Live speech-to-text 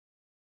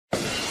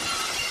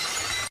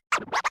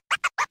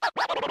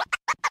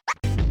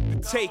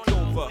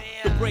Takeover,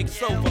 the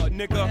break's over,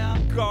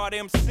 nigga. God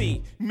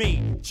MC,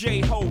 me,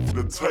 J-Ho.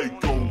 The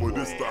takeover,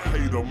 this the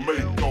hater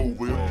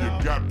makeover. If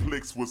you got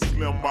flicks with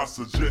Slim, I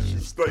suggest you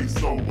stay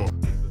sober.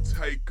 The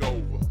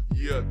takeover,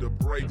 yeah, the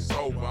break's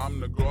over.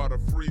 I'm the god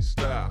of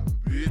freestyle,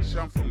 bitch.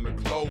 I'm from the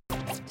clove.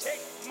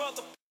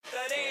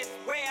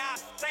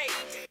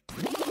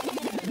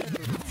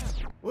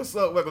 What's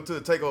up? Welcome to the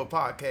Takeover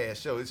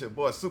Podcast Show. It's your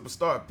boy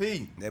Superstar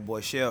P. That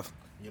boy Chef.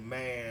 Your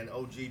man,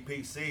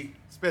 OGPC.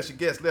 Special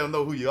guest, let them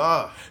know who you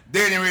are.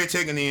 Deadend Redd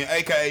checking in,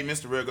 a.k.a.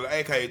 Mr. Regular,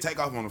 a.k.a. Take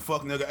Off on the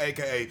Fuck Nigga,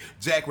 a.k.a.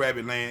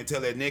 Jackrabbit Land.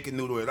 Tell that naked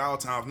noodle at all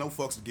times, no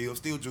fucks to give.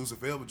 Still juicing,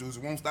 forever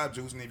juicing, won't stop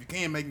juicing. If you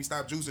can make me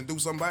stop juicing, do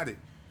somebody.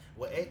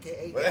 Well,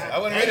 a.k.a. I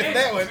wasn't ready for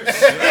that one.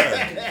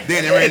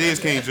 Deadend Redd is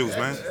King Juice,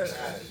 man.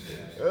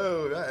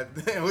 Oh, God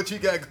damn, what you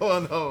got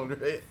going on,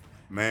 Red?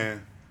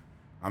 Man,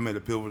 I'm at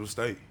a pivotal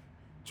state,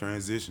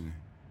 transitioning.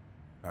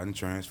 I done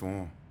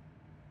transform.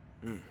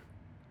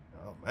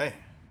 Oh, man.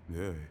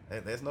 Yeah.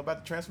 Let's know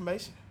about the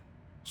transformation.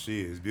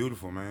 Shit, it's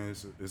beautiful, man.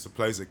 It's a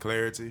place of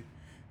clarity.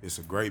 It's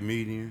a great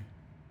medium.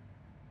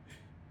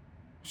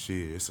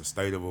 Shit, it's a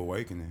state of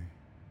awakening.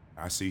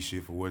 I see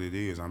shit for what it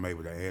is. I'm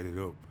able to add it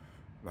up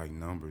like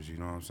numbers, you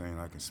know what I'm saying?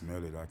 I can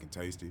smell it, I can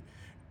taste it,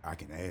 I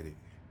can add it.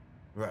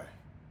 Right.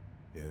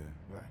 Yeah.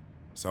 Right.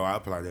 So I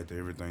apply that to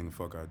everything the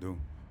fuck I do.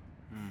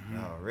 Mm-hmm.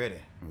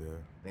 Already. Yeah.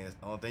 I think that's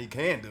the only thing you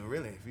can do,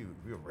 really, if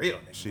you're real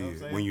nigga. Shit, you know what I'm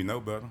saying? when you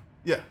know better.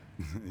 Yeah.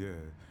 Yeah.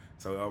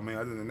 So, I mean,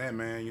 other than that,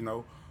 man, you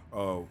know,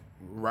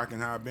 rocking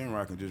how I've been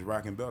rocking, just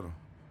rocking better.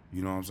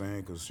 You know what I'm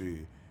saying? Because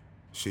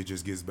shit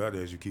just gets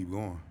better as you keep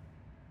going.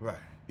 Right.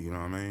 You know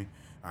what I mean?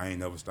 I ain't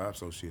never stopped,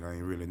 so shit, I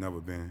ain't really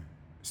never been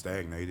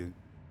stagnated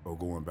or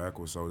going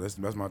backwards. So that's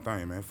my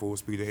thing, man. Full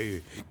speed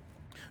ahead.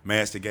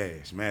 Master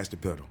gas, master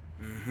pedal.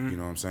 Mm-hmm. You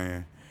know what I'm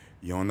saying?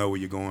 You don't know where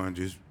you're going,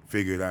 just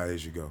figure it out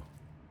as you go.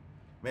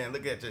 Man,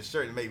 look at your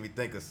shirt. It made me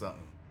think of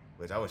something,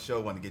 which I would sure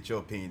want to get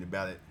your opinion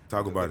about it.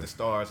 Talk about with it. The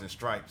stars and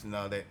stripes and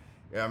all that.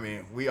 I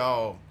mean,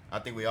 I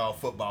think we all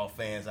football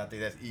fans. I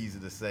think that's easy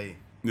to say.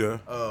 Yeah.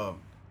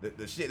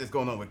 The shit that's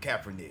going on with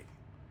Kaepernick.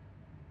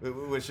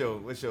 What's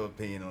your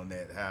opinion on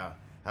that?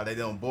 How they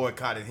done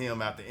boycotted him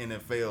out the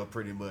NFL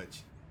pretty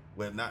much.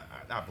 Well, not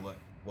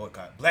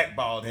boycott,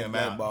 blackballed him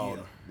out.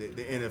 The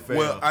NFL.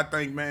 Well, I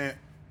think, man,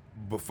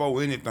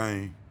 before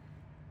anything,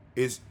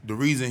 it's the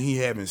reason he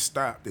haven't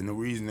stopped and the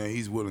reason that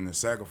he's willing to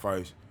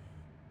sacrifice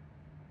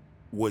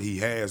what he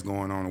has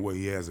going on and what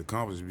he has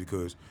accomplished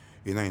because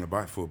it ain't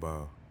about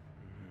football.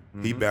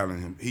 Mm-hmm. He battling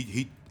him.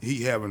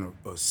 He having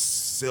a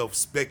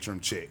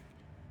self-spectrum check.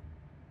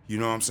 You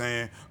know what I'm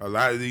saying? A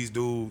lot of these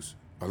dudes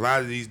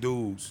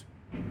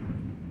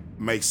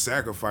make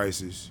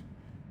sacrifices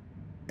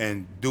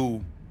and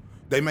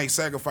they make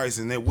sacrifices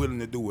and they're willing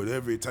to do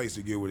whatever it takes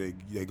to get where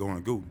they're going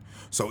to go.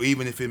 So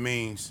even if it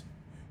means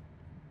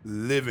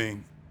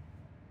living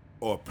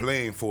or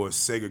playing for a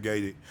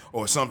segregated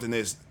or something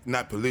that's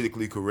not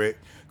politically correct,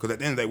 because at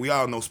the end of the day, we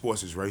all know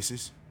sports is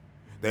racist.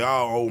 They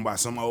all owned by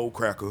some old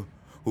cracker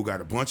who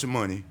got a bunch of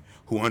money,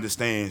 who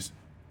understands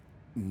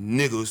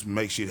niggas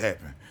make shit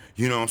happen.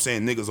 You know what I'm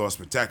saying? Niggas are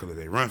spectacular.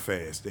 They run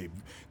fast. They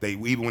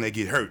even when they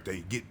get hurt,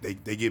 they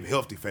get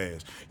healthy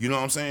fast. You know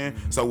what I'm saying?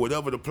 Mm-hmm. So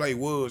whatever the play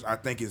was, I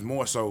think it's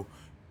more so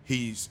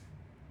he's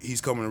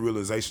coming to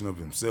realization of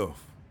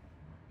himself.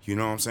 You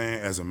know what I'm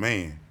saying? As a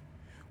man.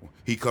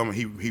 He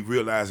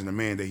realizing the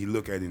man that he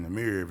look at in the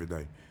mirror every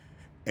day.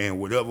 And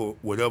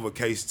whatever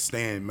case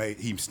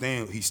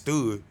he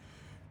stood,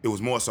 it was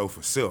more so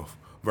for self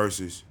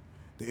versus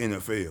the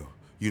NFL.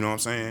 You know what I'm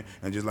saying?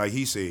 And just like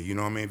he said, you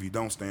know what I mean? If you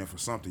don't stand for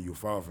something, you'll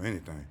fall for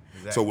anything.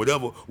 Exactly. So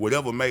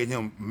whatever made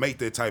him make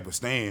that type of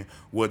stand,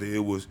 whether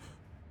it was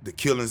the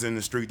killings in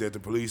the street that the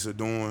police are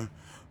doing,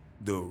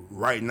 the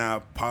right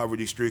now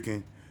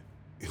poverty-stricken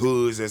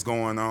hoods that's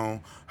going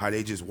on, how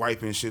they just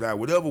wiping shit out,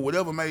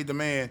 whatever made the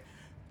man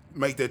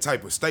make that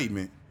type of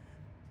statement,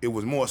 it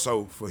was more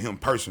so for him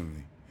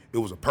personally. It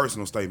was a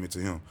personal statement to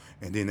him.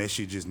 And then that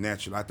shit just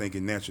I think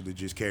it naturally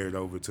just carried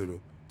over to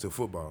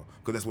football.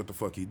 Because that's what the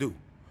fuck he do.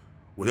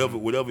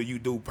 Whatever you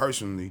do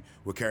personally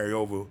will carry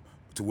over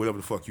to whatever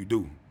the fuck you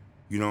do.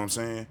 You know what I'm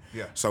saying?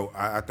 Yeah. So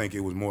I think it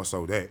was more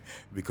so that.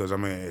 Because, I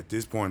mean, at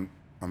this point,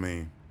 I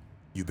mean,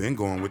 you've been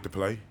going with the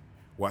play.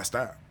 Why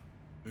stop?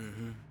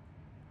 Mm-hmm.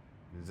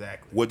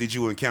 Exactly. What did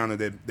you encounter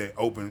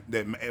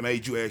that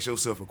made you ask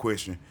yourself a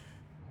question?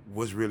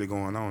 What's really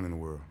going on in the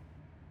world?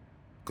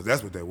 Because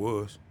that's what that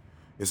was.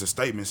 It's a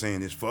statement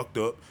saying it's fucked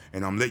up,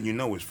 and I'm letting you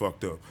know it's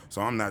fucked up.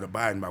 So I'm not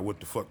abiding by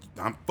what the fuck.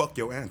 Fuck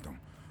your anthem.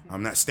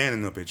 I'm not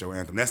standing up at your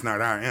anthem. That's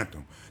not our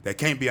anthem. That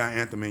can't be our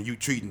anthem, and you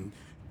treating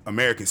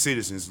American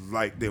citizens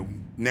like they're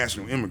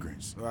national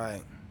immigrants.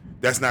 Right.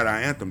 That's not our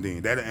anthem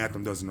then. That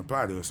anthem doesn't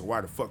apply to us, so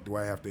why the fuck do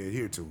I have to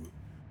adhere to it?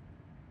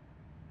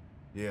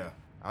 Yeah.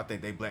 I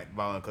think they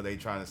blackballing because they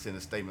trying to send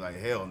a statement like,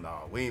 hell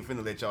no, we ain't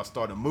finna let y'all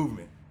start a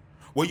movement.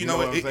 Well, you know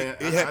what I'm saying?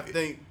 I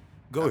think.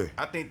 Go ahead.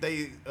 I think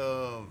they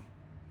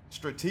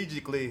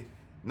strategically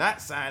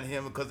not sign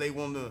him because they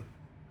want to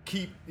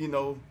keep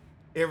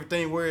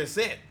everything where it's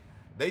at.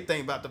 They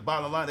think about the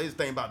bottom line. They just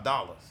think about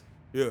dollars.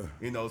 Yeah.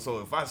 You know, so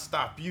if I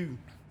stop you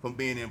from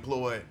being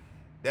employed,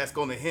 that's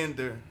going to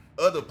hinder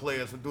other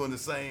players from doing the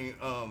same.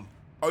 Oh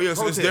yeah,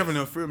 so it's protest.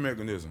 definitely a fear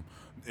mechanism.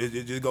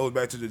 It just goes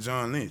back to the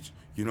John Lynch.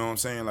 You know what I'm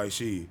saying? Like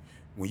shit,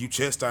 when you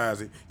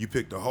chastise it, you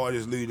pick the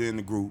hardest leader in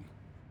the group,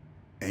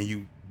 and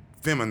you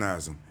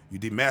feminize them, you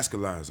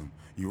demasculize them,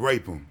 you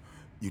rape them,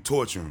 you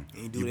torture them,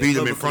 you beat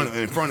them in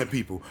front of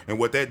people, and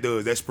what that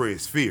does, that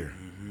spreads fear.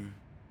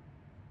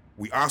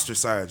 We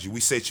ostracize you. We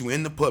set you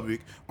in the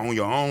public on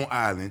your own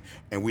island,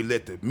 and we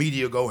let the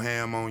media go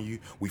ham on you.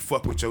 We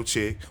fuck with your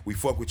check. We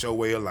fuck with your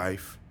way of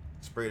life.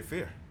 Spread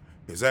fear.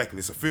 Exactly.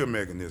 It's a fear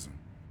mechanism.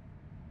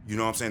 You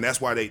know what I'm saying? That's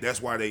why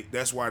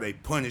they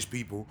punish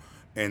people,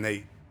 and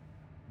they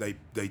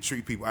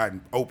treat people out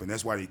in open.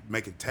 That's why they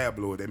make it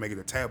tabloid. They make it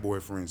a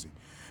tabloid frenzy,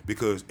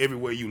 because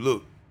everywhere you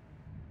look,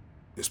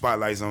 the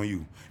spotlight's on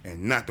you,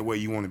 and not the way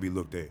you want to be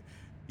looked at.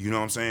 You know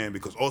what I'm saying?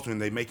 Because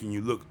ultimately they making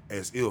you look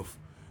as if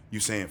you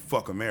saying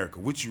fuck America,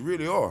 which you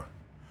really are.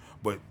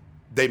 But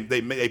they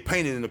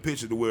paint it in a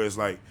picture to where it's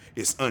like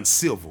it's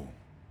uncivil.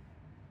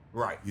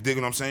 Right. You dig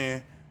what I'm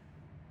saying?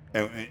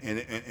 And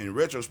in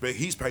retrospect,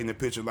 he's painting a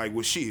picture like,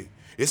 well, shit,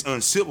 it's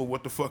uncivil.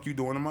 What the fuck you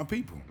doing to my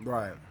people?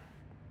 Right.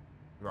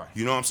 Right.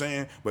 You know what I'm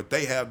saying? But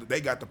they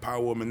got the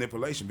power of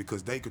manipulation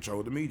because they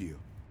control the media.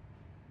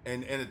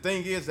 And the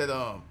thing is that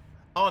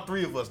all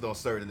three of us don't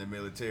serve in the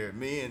military.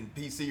 Me and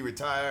PC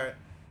retired.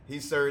 He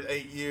served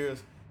 8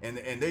 years, and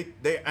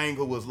their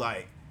angle was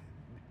like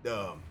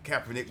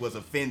Kaepernick was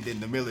offending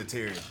the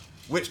military.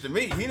 Which to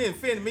me, he didn't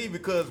offend me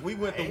because we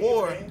went to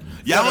war.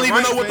 Y'all don't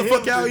even know what the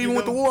fuck y'all even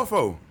went to war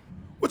for.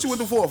 What you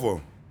went to war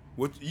for?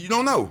 What you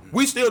don't know.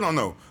 We still don't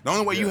know. The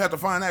only way you have to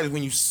find out is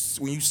when you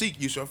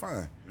seek, you shall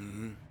find.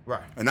 Mm-hmm.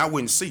 Right. And I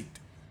wouldn't seek.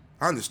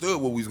 I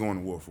understood what we was going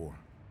to war for.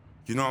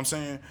 You know what I'm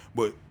saying?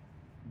 But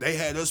they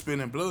had us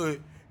spending blood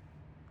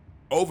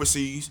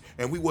overseas,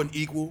 and we wasn't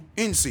equal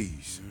in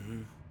seas.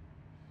 Mm-hmm.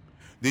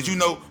 Did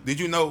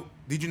you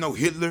know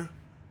Hitler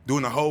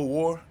during the whole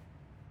war?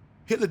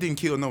 Hitler didn't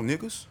kill no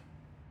niggas.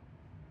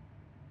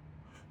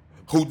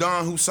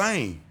 Saddam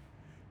Hussein,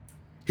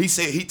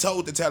 he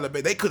told the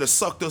Taliban they could have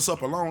sucked us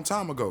up a long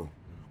time ago.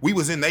 We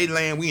was in their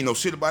land. We ain't know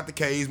shit about the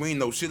caves. We ain't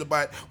know shit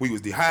about. We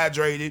was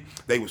dehydrated.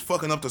 They was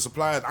fucking up the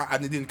supplies. I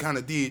didn't kind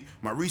of did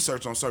my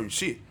research on certain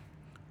shit.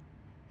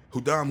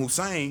 Saddam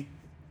Hussein,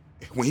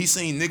 when he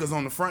seen niggas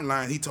on the front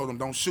line, he told them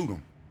don't shoot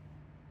them.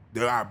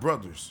 They're our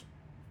brothers.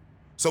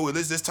 So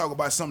let's just talk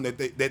about something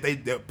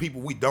that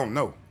people we don't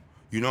know.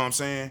 You know what I'm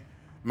saying?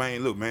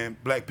 Man, look, man,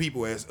 black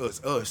people as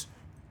us,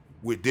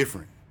 we're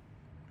different.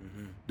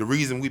 Mm-hmm. The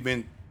reason we've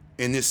been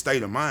in this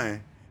state of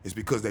mind is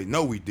because they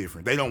know we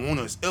different. They don't want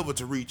us ever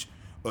to reach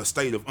a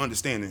state of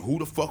understanding who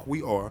the fuck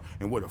we are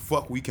and where the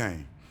fuck we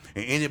came.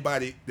 And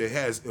anybody that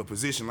has a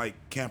position like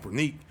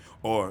Kaepernick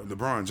or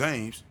LeBron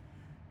James,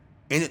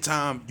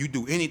 anytime you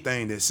do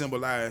anything that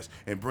symbolize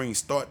and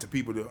brings thought to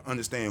people to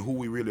understand who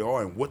we really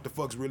are and what the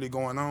fuck's really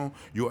going on,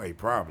 you're a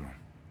problem.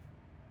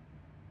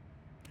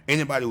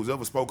 Anybody who's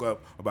ever spoke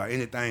up about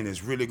anything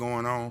that's really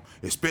going on,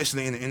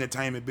 especially in the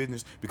entertainment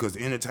business, because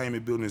the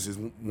entertainment business is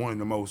one of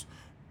the most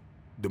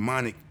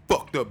demonic,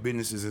 fucked up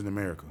businesses in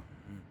America.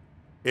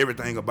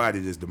 Everything about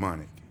it is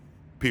demonic,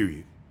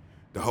 period.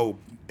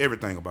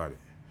 Everything about it.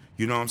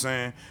 You know what I'm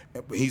saying?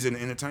 But he's in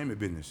the entertainment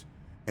business,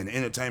 and the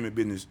entertainment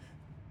business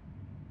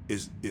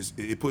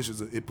it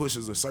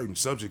pushes a certain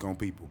subject on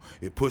people.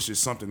 It pushes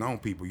something on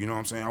people. You know what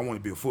I'm saying? I want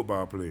to be a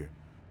football player.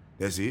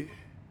 That's it.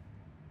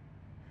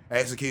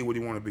 Ask a kid what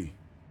he want to be.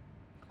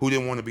 Who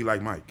didn't want to be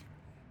like Mike?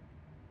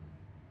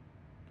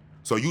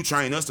 So you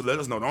train us to let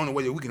us know the only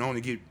way that we can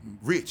only get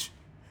rich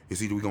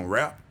is either we gonna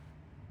rap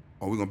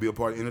or we gonna be a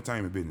part of the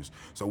entertainment business.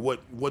 So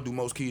what do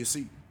most kids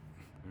see?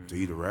 To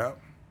either rap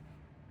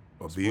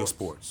or be a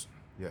sports.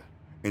 Yeah.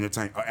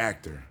 Entertain, an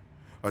actor,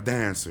 a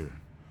dancer.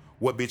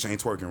 What bitch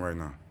ain't twerking right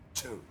now?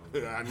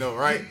 I know,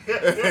 right?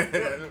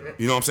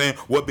 You know what I'm saying?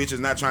 What bitch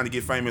is not trying to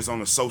get famous on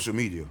the social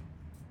media?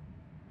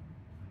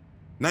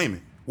 Name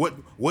it.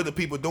 What are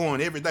people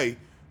doing every day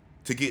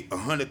to get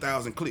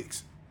 100,000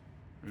 clicks?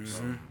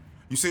 Mm-hmm.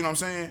 You see what I'm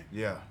saying?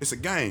 Yeah. It's a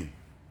game.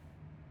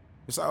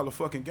 It's all a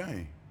fucking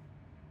game.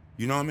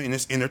 You know what I mean?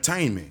 It's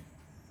entertainment.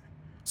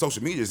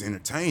 Social media is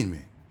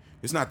entertainment.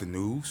 It's not the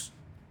news.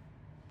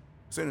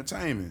 It's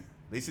entertainment.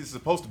 At least it's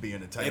supposed to be It's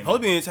entertainment.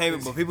 supposed to be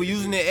entertainment, but people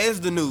using it as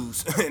the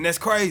news, and that's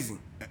crazy.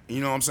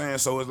 You know what I'm saying?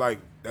 So it's like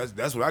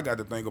that's what I got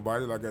to think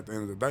about it. Like at the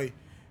end of the day,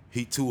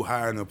 he too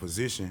high in a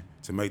position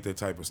to make that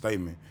type of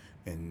statement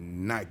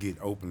and not get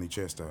openly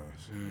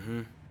chastised.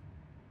 Mm-hmm.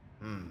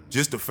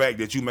 Just the fact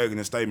that you making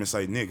a statement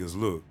say, niggas,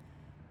 look,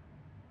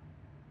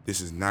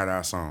 this is not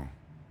our song.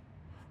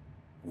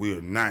 We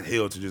are not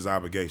held to this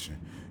obligation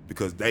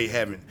because they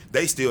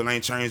still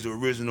ain't changed the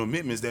original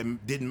amendments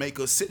that didn't make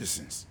us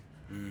citizens.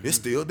 Mm-hmm. It's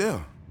still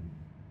there.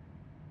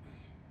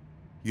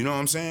 You know what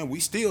I'm saying? We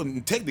still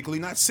technically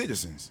not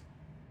citizens.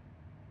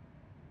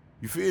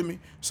 You feel me?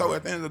 So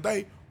at the end of the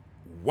day,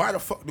 why the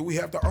fuck do we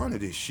have to honor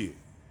this shit?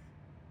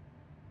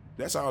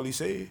 That's all he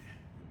said.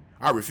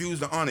 I refuse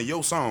to honor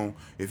your song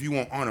if you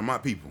won't honor my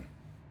people.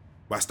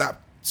 But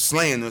stop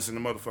slaying us in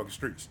the motherfucking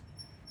streets.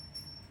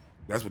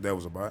 That's what that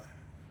was about.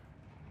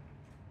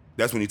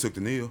 That's when he took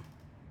the kneel.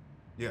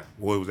 Yeah.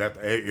 Well, it was after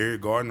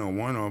Eric Gardner on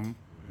one of them.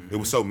 It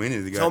was so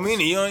many. So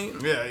many, you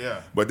ain't.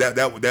 Yeah. But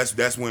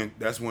that's when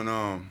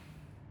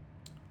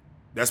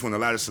a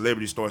lot of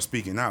celebrities start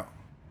speaking out,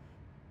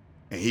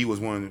 and he was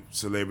one of the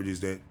celebrities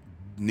that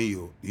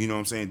kneeled. You know what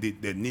I'm saying?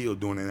 That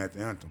kneeled during that at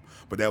the anthem.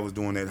 But that was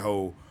doing that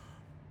whole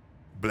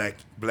Black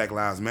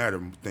Lives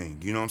Matter thing.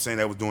 You know what I'm saying?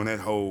 That was doing that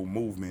whole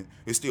movement.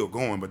 It's still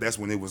going, but that's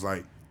when it was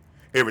like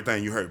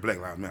everything you heard: Black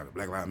Lives Matter,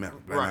 Black Lives Matter,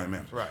 Black Lives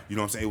Matter. Right. You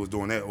know what I'm saying? It was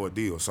doing that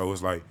ordeal. So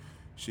it's like,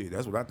 shit.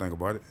 That's what I think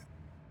about it.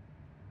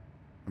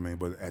 I mean,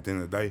 but at the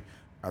end of the day,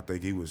 I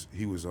think he was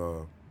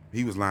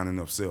lining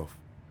up self,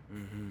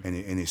 and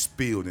it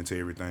spilled into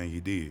everything he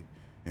did.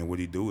 And what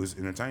he do is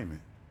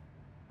entertainment.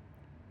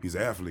 He's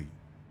an athlete.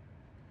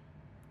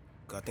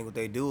 I think what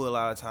they do a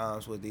lot of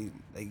times with they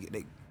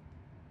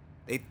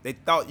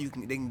thought they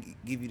can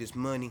give you this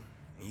money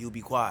and you'll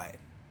be quiet.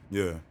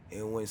 Yeah.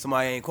 And when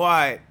somebody ain't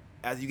quiet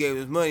after you gave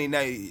this money,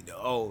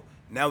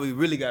 now we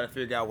really got to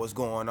figure out what's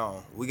going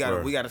on. We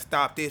got to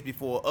stop this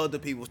before other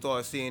people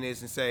start seeing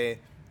this and saying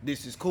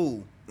this is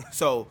cool.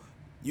 So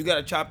you got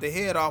to chop the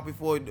head off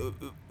before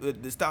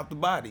to stop the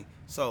body.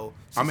 So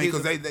I mean,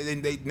 because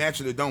they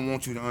naturally don't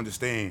want you to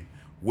understand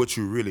what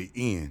you're really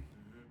in.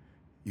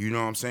 You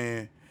know what I'm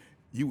saying?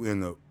 You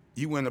in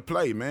the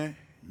play, man.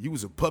 You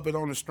was a puppet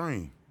on the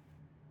string.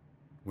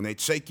 When they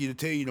shake you to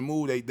tell you to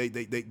move, they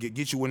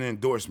get you an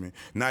endorsement.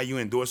 Now you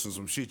endorsing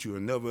some shit you'll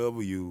never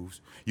ever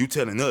use. You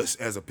telling us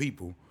as a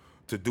people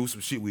to do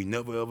some shit we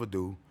never ever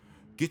do.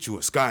 Get you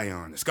a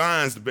Scion. The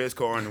Scion's the best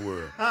car in the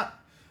world.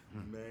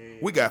 Man.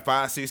 We got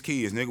 5-6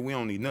 kids, nigga. We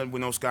don't need nothing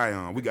with no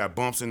Scion. We got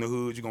bumps in the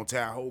hood. You gonna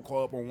tie a whole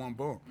car up on one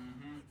bump.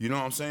 You know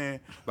what I'm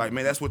saying? Like,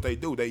 man, that's what they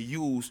do.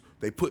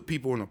 They put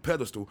people on a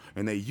pedestal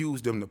and they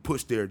use them to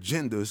push their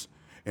agendas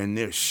and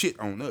their shit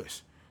on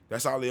us.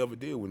 That's all they ever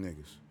did with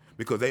niggas.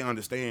 Because they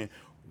understand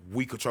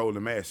we control the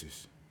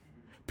masses.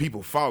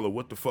 People follow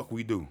what the fuck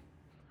we do.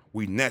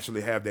 We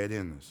naturally have that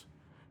in us.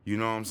 You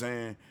know what I'm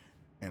saying?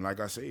 And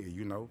like I said,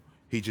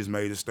 he just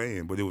made a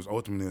stand, but it was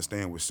ultimately a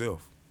stand with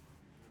self.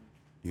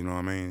 You know what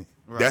I mean?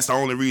 Right. That's the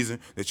only reason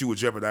that you would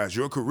jeopardize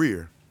your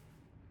career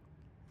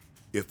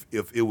if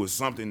it was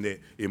something that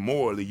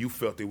immorally you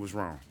felt it was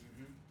wrong.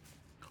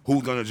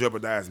 Who's gonna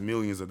jeopardize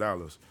millions of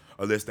dollars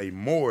unless they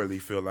morally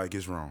feel like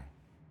it's wrong?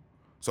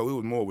 So it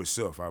was more with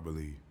self, I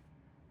believe.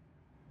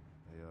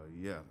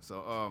 Yeah.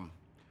 So,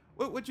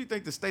 what you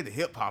think the state of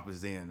hip hop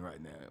is in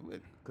right now?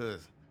 Because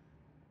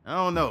I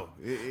don't know.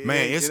 It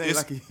ain't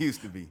like it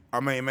used to be. I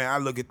mean, man, I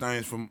look at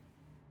things from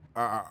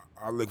I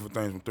look for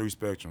things from three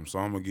spectrums. So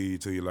I'm gonna give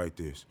it to you like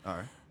this. All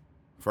right.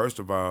 First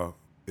of all,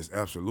 it's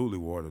absolutely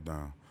watered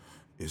down.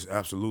 It's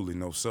absolutely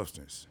no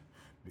substance.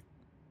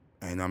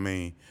 And I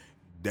mean,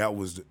 that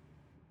was,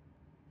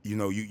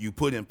 you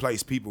put in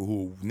place people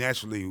who are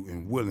naturally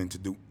and willing to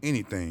do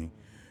anything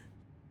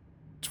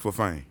for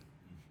fame.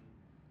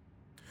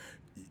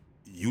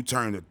 You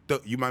turn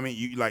you might mean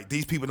you like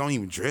these people don't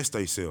even dress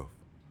themselves.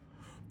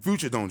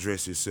 Future don't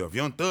dress himself.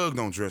 Young Thug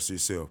don't dress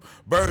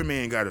himself.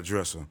 Birdman got a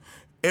dresser.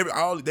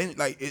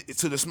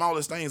 To the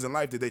smallest things in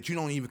life that you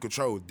don't even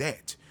control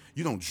that.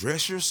 You don't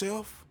dress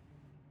yourself.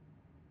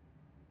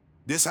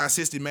 This how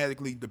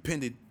systematically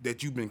dependent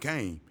that you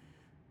became.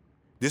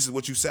 This is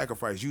what you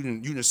sacrifice. You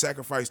didn't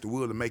sacrifice the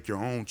will to make your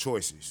own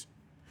choices.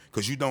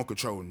 Because you don't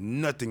control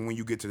nothing when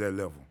you get to that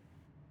level.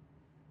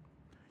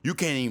 You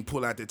can't even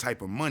pull out that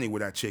type of money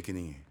without checking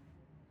in.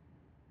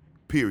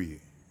 Period.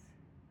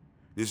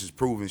 This is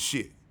proven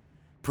shit.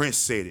 Prince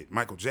said it.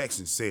 Michael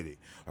Jackson said it.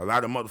 A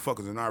lot of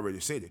motherfuckers have already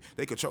said it.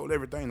 They control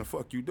everything the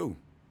fuck you do.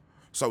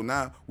 So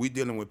now we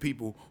dealing with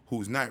people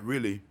who's not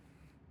really,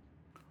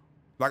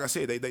 like I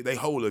said, they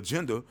whole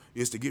agenda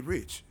is to get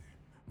rich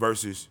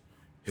versus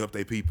help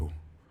their people,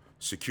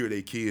 secure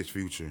their kids'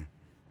 future.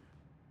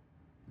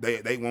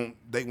 They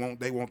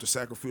want the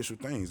sacrificial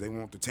things. They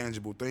want the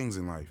tangible things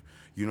in life.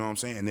 You know what I'm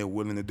saying? And they're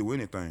willing to do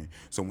anything.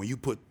 So when you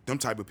put them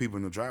type of people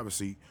in the driver's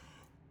seat,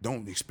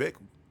 don't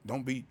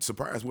be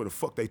surprised where the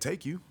fuck they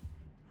take you.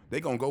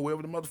 They gonna go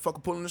wherever the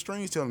motherfucker pulling the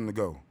strings tell them to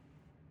go.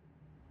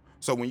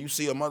 So when you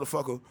see a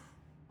motherfucker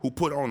who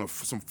put on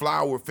some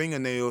flower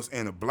fingernails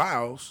and a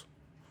blouse,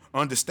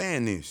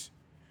 understand this.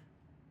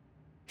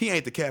 He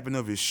ain't the captain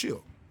of his ship.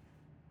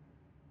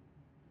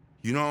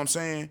 You know what I'm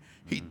saying?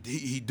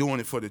 He doing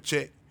it for the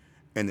check,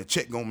 and the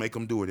check gonna make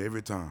him do it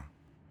every time.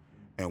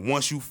 And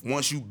once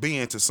you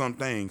bend to some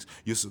things,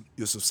 you're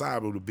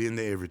susceptible to bend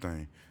to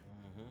everything.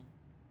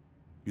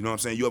 You know what I'm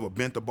saying? You ever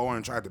bent the bar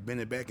and tried to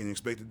bend it back and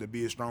expect it to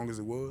be as strong as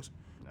it was?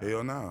 No.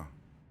 Hell no.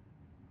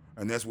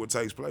 And that's what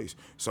takes place.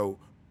 So,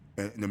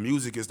 and the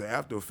music is the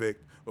after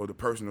effect of the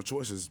personal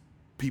choices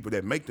people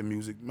that make the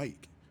music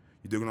make.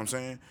 You dig what I'm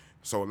saying?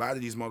 So a lot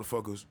of these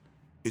motherfuckers,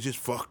 it's just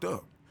fucked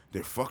up.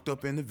 They're fucked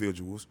up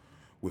individuals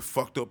with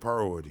fucked up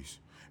priorities.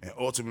 And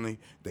ultimately,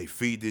 they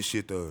feed this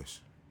shit to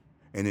us.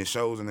 And it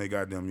shows in their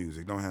goddamn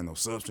music. Don't have no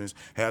substance.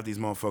 Half these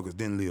motherfuckers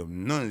didn't live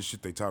none of the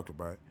shit they talked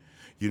about.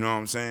 You know what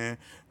I'm saying?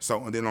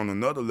 So, and then on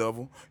another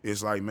level,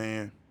 it's like,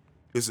 man,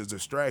 it's a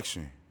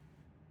distraction.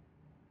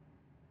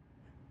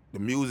 The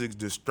music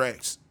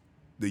distracts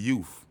the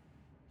youth.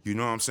 You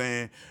know what I'm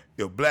saying?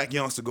 If black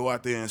youngsters go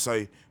out there and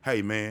say,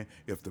 hey, man,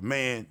 if the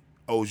man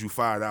owes you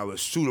 $5,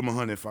 shoot him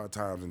 105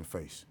 times in the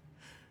face.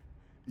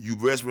 You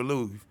rest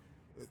relieved.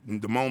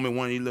 The moment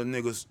one of these little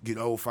niggas get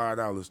owed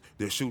 $5,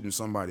 they're shooting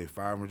somebody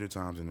 500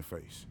 times in the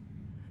face.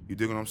 You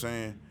dig what I'm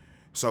saying?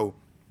 So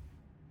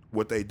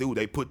what they do,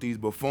 they put these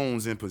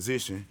buffoons in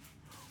position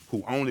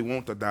who only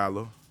want the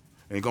dollar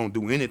and gonna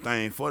do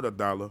anything for the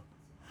dollar.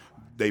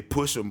 They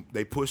push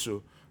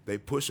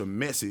a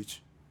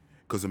message,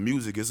 because the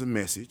music is a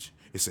message.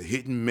 It's a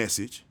hidden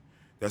message.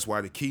 That's why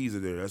the keys are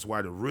there. That's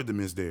why the rhythm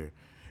is there.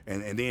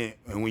 And then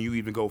when you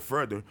even go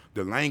further,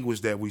 the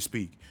language that we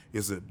speak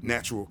is a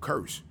natural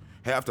curse.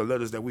 Half the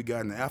letters that we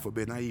got in the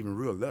alphabet not even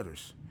real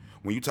letters.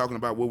 When you're talking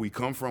about where we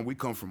come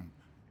from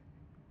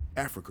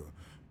Africa.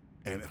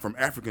 And from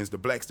Africans, the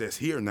blacks that's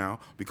here now,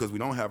 because we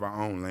don't have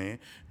our own land,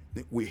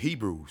 we're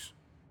Hebrews.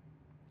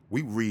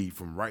 We read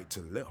from right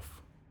to left.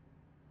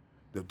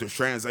 The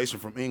translation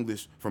from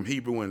English, from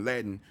Hebrew and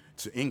Latin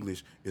to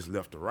English is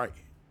left to right.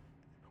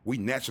 We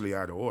naturally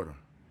out of order.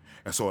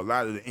 And so a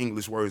lot of the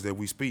English words that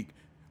we speak,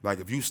 like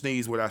if you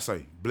sneeze, what I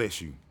say,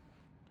 bless you.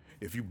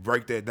 If you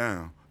break that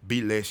down,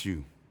 be less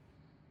you.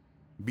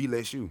 Be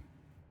less you.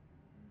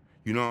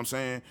 You know what I'm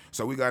saying?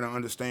 So we got to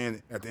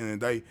understand at the end of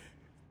the day,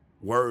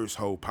 words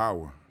hold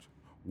power.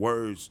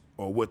 Words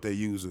are what they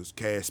use as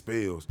cast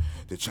spells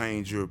to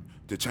change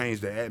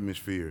the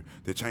atmosphere,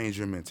 to change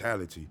your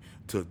mentality,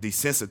 to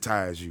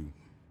desensitize you.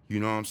 You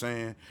know what I'm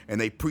saying?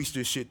 And they preach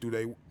this shit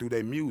through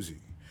their music.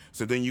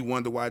 So then you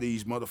wonder why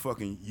these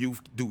motherfucking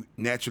youth do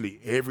naturally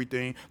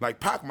everything. Like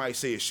Pac might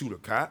say shoot a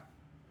cop,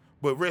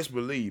 but rest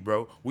believe,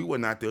 bro, we were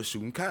not there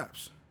shooting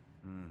cops.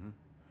 Mm-hmm.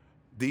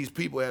 These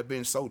people have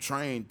been so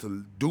trained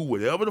to do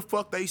whatever the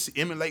fuck they see,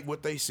 emulate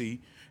what they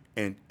see,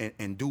 and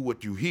do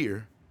what you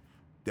hear.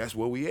 That's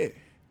where we at.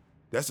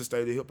 That's the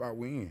state of hip hop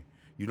we in.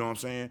 You know what I'm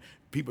saying?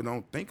 People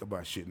don't think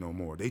about shit no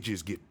more. They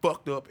just get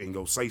fucked up and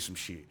go say some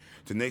shit.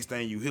 The next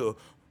thing you hear,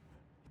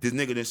 this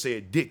nigga done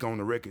said dick on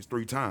the records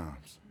 3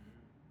 times.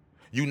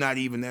 You not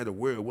even that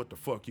aware of what the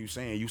fuck you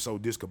saying. You so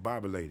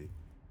discombobulated.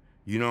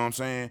 You know what I'm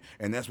saying?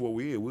 And that's what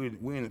we is.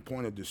 We're in the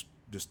point of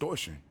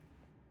distortion.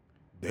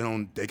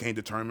 They can't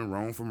determine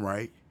wrong from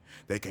right.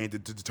 They can't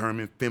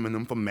determine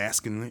feminine from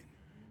masculine.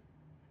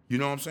 You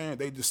know what I'm saying?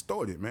 They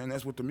distort it, man.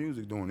 That's what the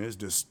music doing. It's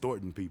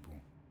distorting people.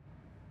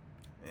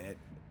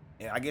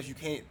 And I guess you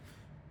can't,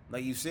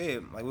 like you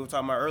said, like we were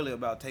talking about earlier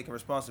about taking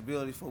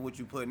responsibility for what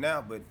you putting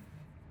out, but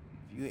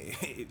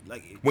you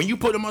like when you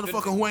put a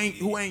motherfucker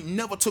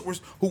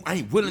who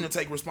ain't willing to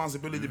take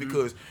responsibility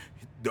because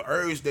the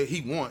urge that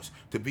he wants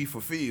to be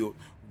fulfilled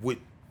with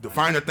the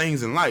finer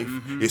things in life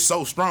is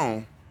so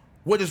strong,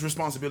 what is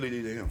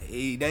responsibility to him?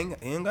 He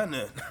ain't got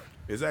nothing.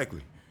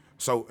 Exactly.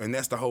 So, and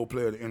that's the whole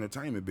play of the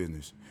entertainment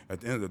business. At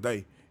the end of the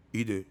day,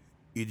 either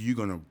you're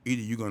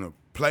gonna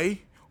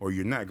play or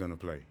you're not gonna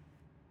play.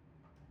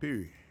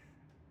 Period.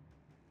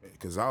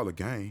 Because all the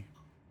game.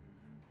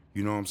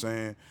 You know what I'm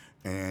saying?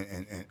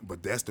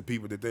 But that's the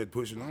people that they're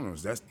pushing on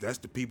us. That's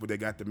the people that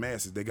got the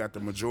masses. They got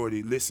the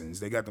majority listens.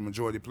 They got the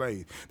majority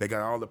plays. They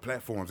got all the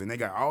platforms, and they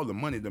got all the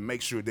money to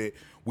make sure that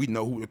we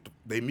know who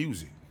they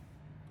music.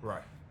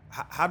 Right.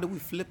 How do we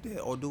flip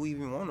that, or do we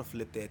even want to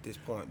flip that at this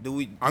point? Do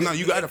we? I know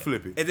you got to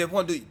flip it. At that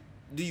point,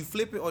 do you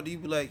flip it, or do you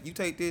be like, you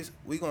take this,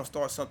 we gonna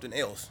start something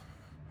else?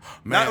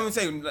 Man. Not even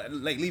say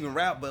like leaving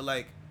rap, but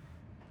like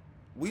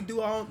we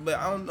do all. But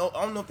I don't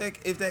know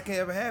if that can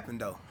ever happen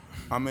though.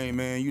 I mean,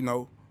 man, you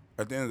know,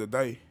 at the end of the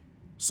day,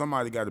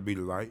 somebody got to be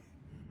the light.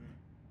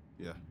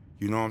 Yeah.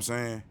 You know what I'm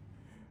saying?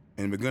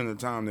 In the beginning of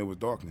the time, there was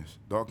darkness.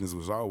 Darkness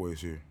was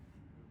always here.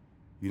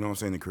 You know what I'm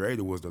saying? The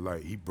Creator was the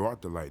light. He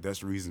brought the light.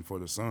 That's the reason for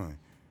the sun.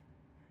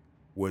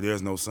 Where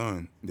there's no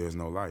sun, there's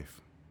no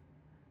life.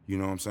 You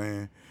know what I'm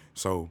saying?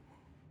 So,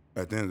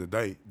 at the end of the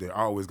day, there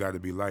always got to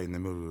be light in the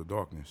middle of the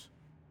darkness.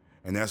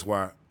 And that's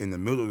why in the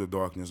middle of the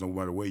darkness, no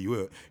matter where you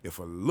are, if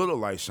a little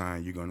light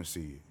shine, you're going to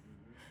see it.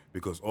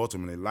 Because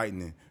ultimately,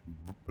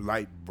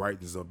 light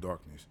brightens up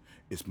darkness.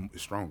 It's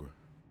stronger.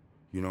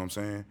 You know what I'm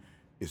saying?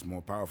 It's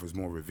more powerful. It's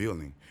more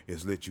revealing.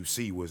 It's let you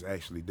see what's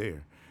actually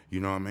there.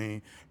 You know what I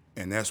mean?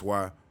 And that's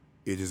why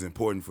it is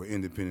important for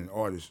independent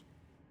artists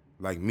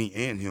like me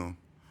and him,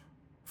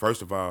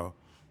 first of all,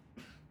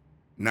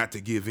 not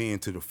to give in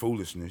to the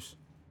foolishness.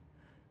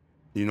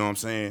 You know what I'm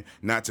saying?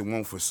 Not to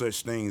want for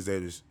such things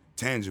that is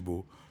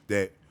tangible,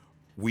 that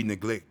we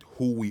neglect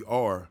who we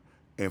are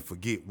and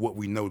forget what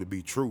we know to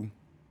be true.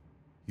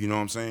 You know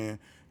what I'm saying?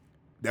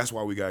 That's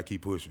why we got to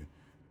keep pushing.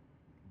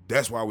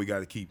 That's why we got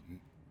to keep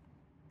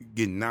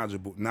getting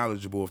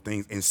knowledgeable of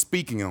things and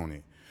speaking on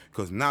it.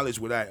 Because knowledge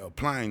without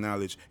applying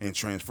knowledge and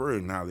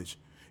transferring knowledge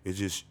is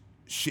just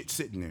shit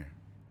sitting there.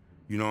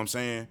 You know what I'm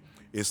saying?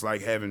 It's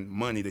like having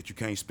money that you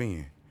can't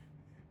spend.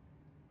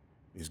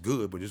 It's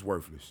good, but it's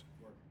worthless.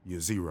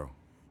 You're zero.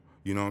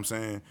 You know what I'm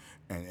saying?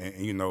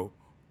 And you know,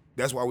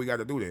 that's why we got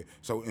to do that.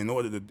 So in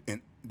order to,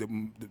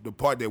 the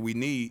part that we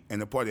need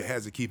and the part that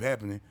has to keep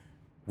happening,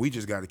 we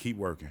just got to keep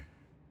working.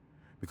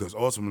 Because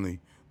ultimately,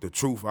 the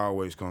truth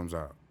always comes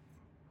out.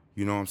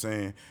 You know what I'm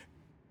saying?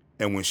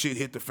 And when shit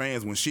hit the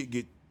fans, when shit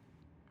get,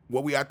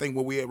 I think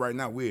where we at right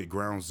now, we're at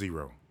ground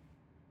zero.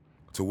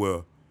 To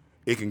where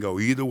it can go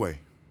either way.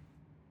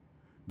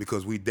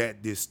 Because we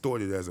that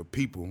distorted as a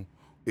people,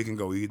 it can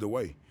go either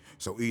way.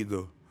 So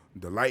either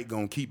the light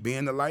gonna keep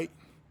being the light,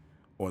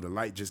 or the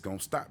light just gonna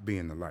stop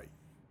being the light.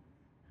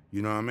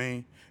 You know what I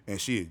mean?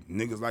 And shit,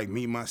 niggas like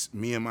me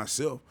and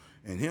myself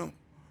and him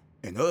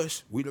and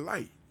us, we the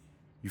light.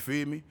 You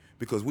feel me?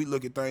 Because we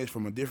look at things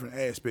from a different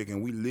aspect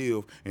and we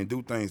live and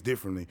do things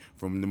differently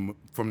from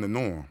the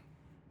norm.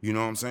 You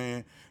know what I'm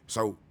saying?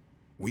 So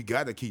we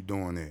gotta keep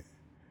doing that.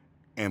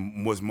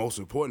 And what's most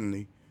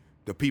importantly,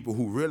 the people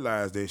who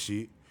realize that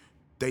shit,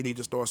 they need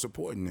to start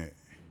supporting that.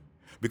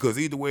 Because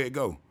either way it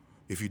go,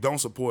 if you don't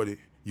support it,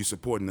 you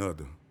supporting the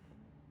other.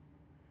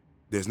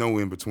 There's no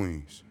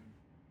in-betweens.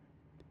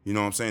 You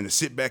know what I'm saying? To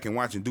sit back and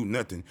watch and do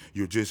nothing,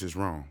 you're just as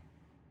wrong.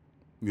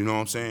 You know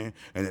what I'm saying?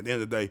 And at the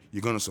end of the day,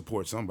 you're going to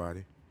support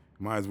somebody.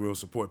 Might as well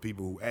support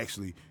people who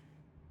actually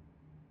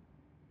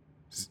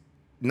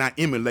not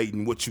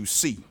emulating what you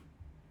see.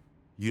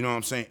 You know what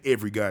I'm saying?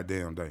 Every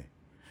goddamn day.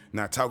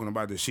 Not talking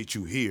about the shit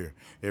you hear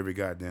every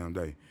goddamn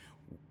day.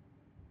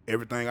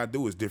 Everything I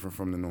do is different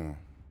from the norm.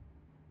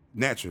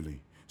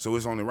 Naturally. So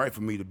it's only right for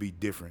me to be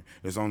different.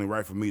 It's only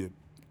right for me to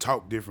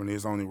talk differently.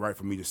 It's only right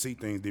for me to see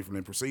things differently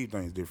and perceive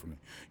things differently.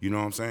 You know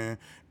what I'm saying?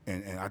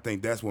 And I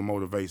think that's what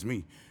motivates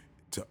me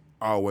to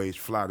always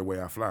fly the way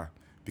I fly.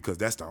 Because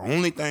that's the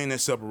only thing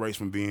that separates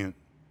from being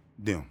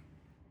them.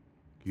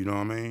 You know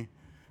what I mean?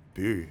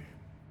 Period.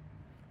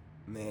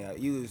 Man,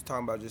 you was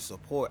talking about just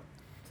support.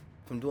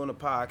 From doing the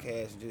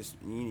podcast, just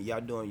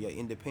y'all doing your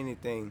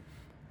independent thing,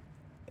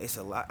 it's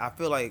a lot. I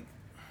feel like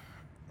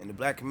in the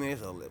black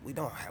community, we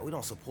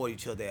don't support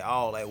each other at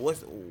all. Like,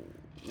 what's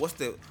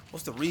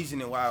the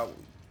reasoning why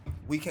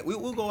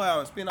we'll go out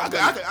and spend our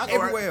money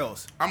everywhere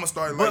else? I'm gonna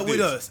start like with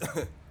this.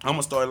 us. I'm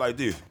gonna start like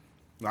this.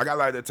 Like I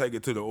like to take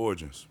it to the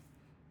origins,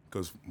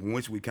 because from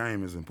which we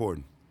came is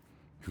important.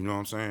 You know what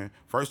I'm saying?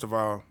 First of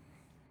all,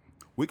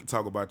 we can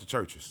talk about the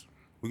churches.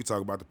 We can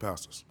talk about the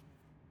pastors.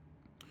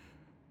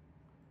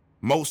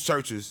 Most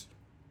churches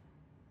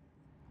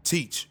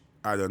teach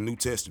out of the New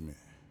Testament.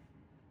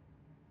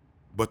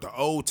 But the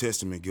Old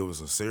Testament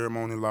gives us a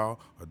ceremony law,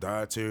 a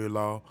dietary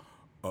law,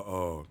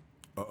 a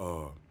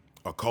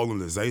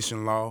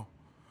colonization law,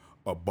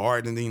 a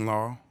bargaining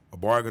law.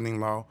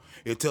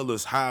 It tells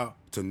us how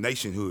to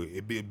nationhood.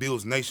 It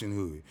builds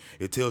nationhood.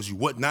 It tells you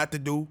what not to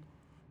do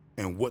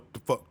and what the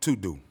fuck to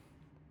do.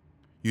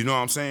 You know what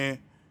I'm saying?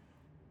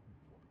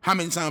 How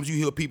many times you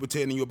hear people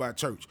telling you about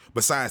church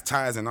besides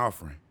tithes and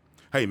offering?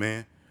 Hey,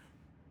 man,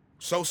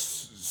 so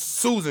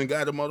Susan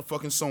got a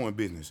motherfucking sewing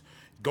business.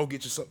 Go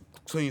get your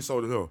clean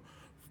soda her.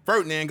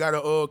 Ferdinand got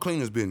a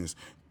cleaner's business.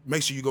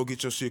 Make sure you go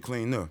get your shit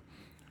cleaned up.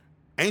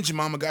 Ain't your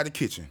mama got a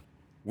kitchen?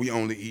 We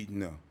only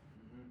eating up.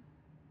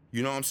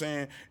 You know what I'm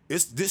saying?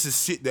 This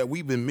is shit that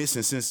we've been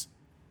missing since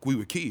we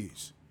were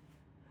kids.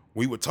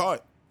 We were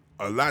taught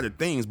a lot of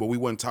things, but we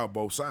wasn't taught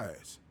both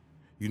sides.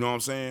 You know what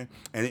I'm saying?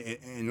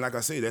 And like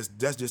I say, that's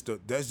just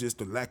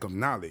the lack of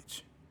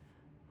knowledge.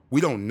 We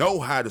don't know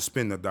how to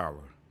spend a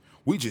dollar.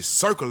 We just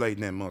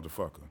circulating that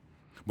motherfucker.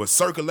 But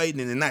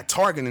circulating and not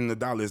targeting the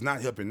dollar is not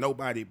helping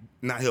nobody,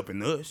 not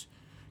helping us.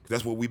 'Cause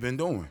that's what we've been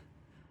doing.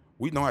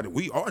 We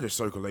are the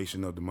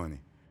circulation of the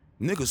money.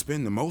 Niggas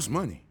spend the most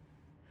money,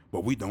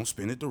 but we don't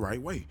spend it the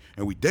right way.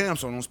 And we damn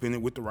sure don't spend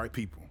it with the right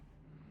people.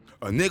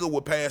 A nigga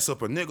will pass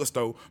up a nigga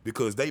store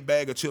because they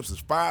bag of chips is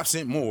 5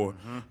 cents more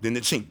than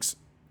the chinks.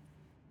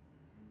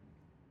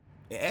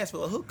 And ask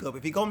for a hookup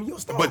if he come to your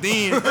store. But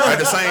then at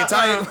the same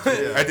time,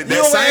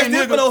 that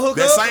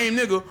same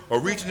nigga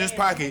will reach in his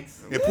pocket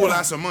and pull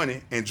out some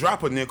money and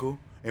drop a nickel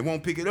and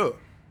won't pick it up.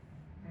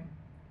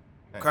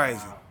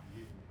 Crazy.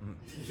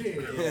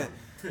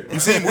 You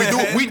see,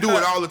 we do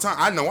it all the time.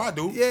 I know I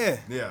do.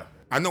 Yeah.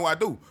 I know I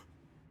do.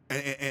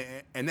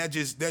 And that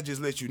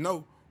just lets you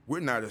know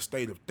we're not a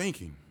state of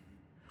thinking.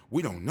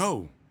 We don't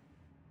know.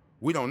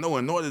 We don't know.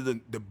 In order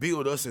to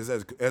build us as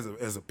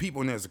a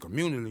people and as a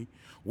community,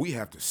 we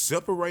have to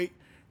separate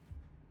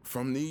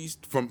from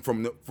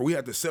we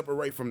have to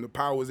separate from the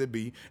powers that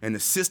be and the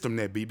system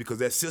that be, because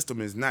that system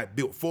is not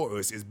built for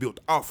us, it's built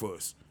off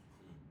us.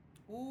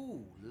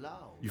 Ooh, Lord.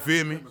 You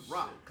feel me?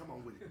 Come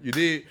on with it. You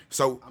did?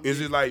 So it's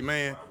just like,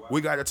 man, we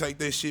gotta take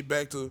that shit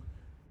back to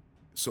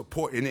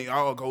support, and it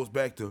all goes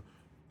back to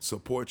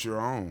support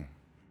your own.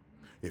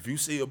 If you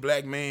see a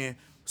black man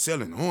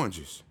selling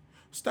oranges,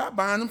 stop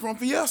buying them from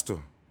Fiesta.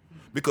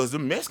 Because the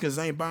Mexicans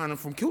ain't buying them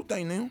from Cute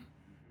now.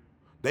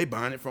 They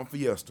buying it from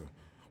Fiesta.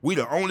 We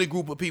the only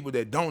group of people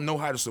that don't know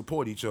how to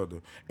support each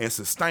other and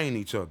sustain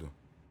each other.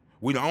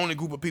 We the only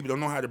group of people that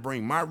know how to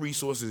bring my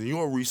resources and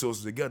your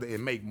resources together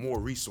and make more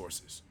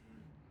resources.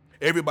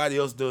 Everybody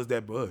else does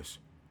that but us.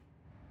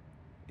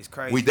 It's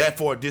crazy. We that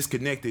far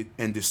disconnected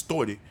and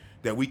distorted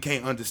that we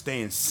can't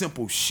understand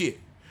simple shit.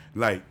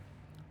 Like,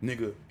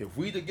 nigga, if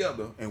we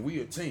together and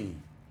we a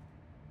team,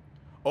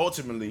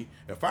 ultimately,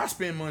 if I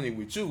spend money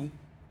with you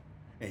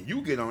and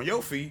you get on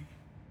your feet,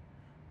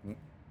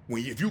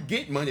 if you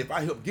get money, if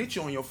I help get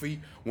you on your feet,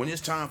 when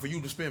it's time for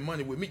you to spend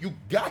money with me, you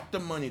got the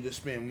money to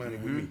spend money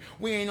with me.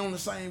 We ain't on the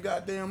same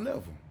goddamn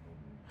level.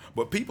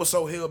 But people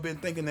so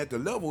hell-bent thinking that the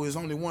level is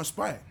only one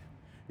spot.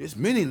 It's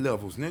many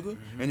levels, nigga,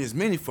 and there's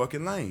many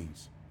fucking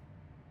lanes.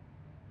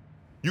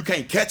 You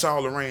can't catch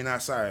all the rain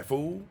outside,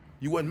 fool.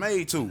 You wasn't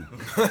made to. You know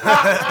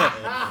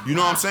what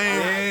I'm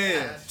saying?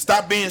 Yeah.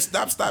 Stop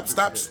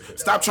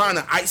trying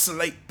to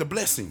isolate the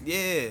blessing.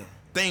 Yeah.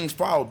 Things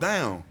fall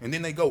down and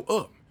then they go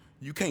up.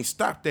 You can't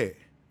stop that.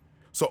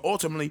 So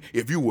ultimately,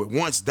 if you were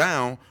once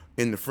down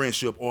in the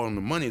friendship or on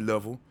the money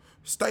level,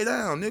 stay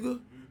down, nigga.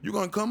 You're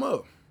gonna come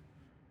up.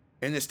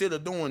 And instead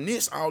of doing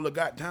this all the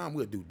goddamn,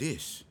 we'll do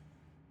this.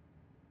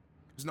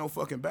 There's no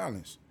fucking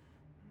balance.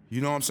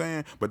 You know what I'm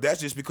saying? But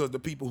that's just because the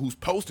people who's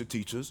supposed to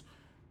teach us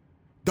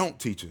don't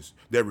teach us.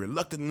 They're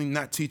reluctantly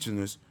not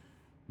teaching us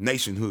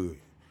nationhood.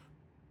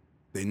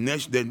 They're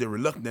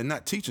reluctant. They're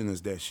not teaching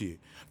us that shit.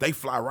 They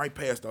fly right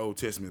past the Old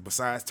Testament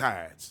besides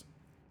tithes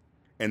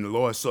and the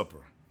Lord's Supper.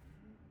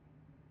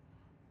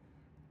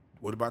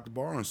 What about the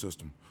borrowing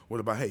system? What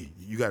about, hey,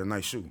 you got a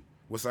nice shoe.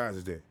 What size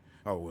is that?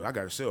 Oh, well, I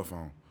got a cell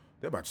phone.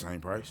 They're about the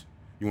same price.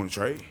 You want to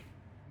trade?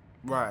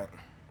 Right.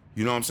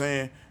 You know what I'm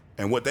saying?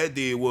 And what that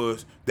did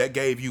was that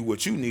gave you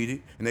what you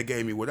needed, and that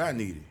gave me what I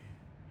needed.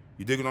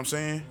 You dig what I'm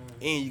saying?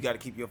 And you got to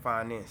keep your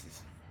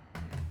finances.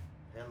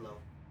 Hello.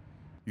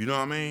 You know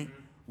what I mean?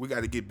 We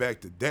got to get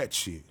back to that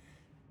shit.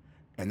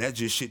 And that's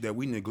just shit that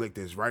we neglect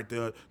that's right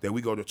there that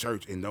we go to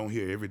church and don't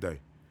hear every day.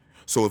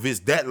 So if it's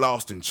that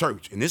lost in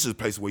church, and this is a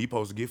place where you're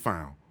supposed to get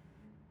found,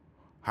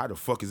 how the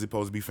fuck is it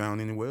supposed to be found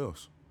anywhere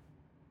else?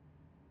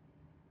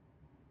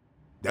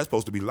 That's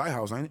supposed to be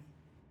Lighthouse, ain't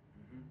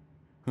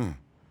it?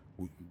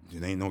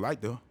 It ain't no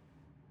light there.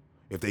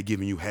 If they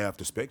giving you half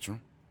the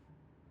spectrum.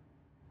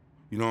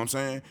 You know what I'm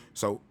saying?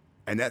 So,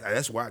 and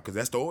that's why, because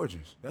that's the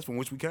origins. That's from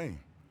which we came.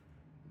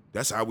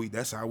 That's how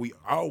we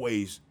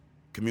always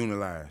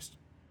communalized.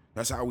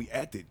 That's how we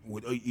acted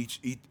with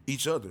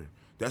each other.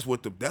 That's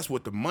what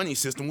the money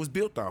system was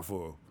built off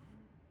of.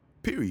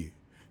 Period.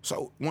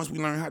 So once we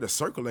learn how to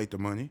circulate the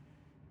money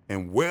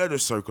and where to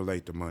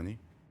circulate the money,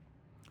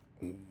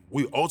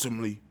 we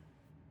ultimately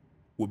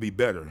will be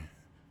better.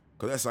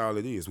 Because that's all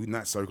it is. We're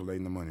not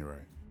circulating the money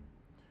right.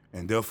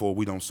 And therefore,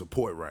 we don't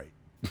support right.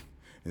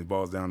 It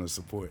boils down to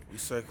support. We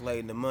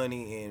circulating the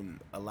money, and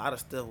a lot of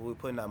stuff we're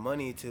putting our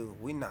money into,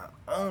 we not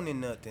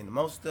owning nothing.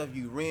 Most stuff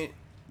you rent,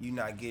 you're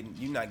not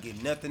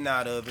getting nothing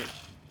out of it.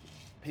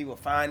 People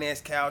finance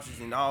couches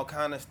and all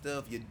kind of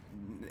stuff.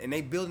 And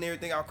they building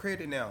everything out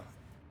credit now.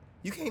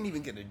 You can't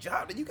even get a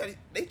job.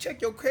 They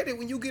check your credit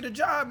when you get a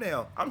job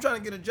now. I'm trying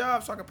to get a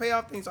job so I can pay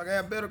off things, so I can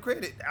have better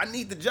credit. I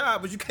need the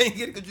job, but you can't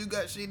get it because you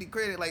got shitty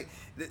credit. Like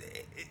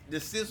the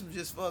system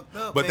just fucked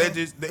up. But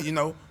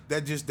man.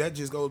 that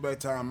just goes back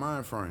to our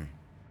mind frame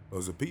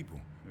as a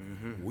people.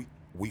 Mm-hmm.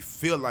 We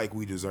feel like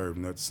we deserve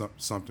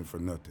something for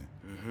nothing.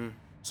 Mm-hmm.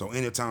 So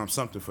anytime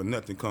something for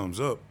nothing comes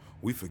up,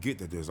 we forget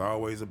that there's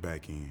always a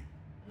back end.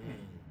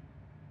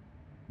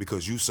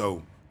 Because you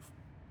so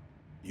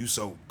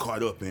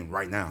caught up in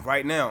right now.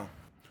 Right now.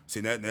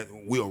 See that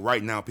we are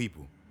right now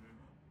people.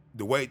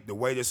 The way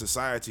the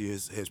society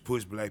has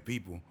pushed black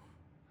people,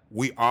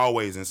 we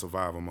always in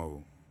survival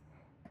mode.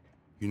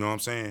 You know what I'm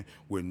saying?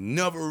 We're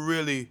never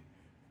really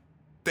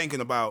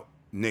thinking about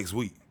next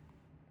week.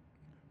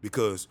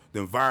 Because the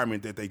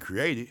environment that they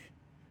created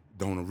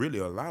don't really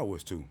allow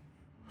us to.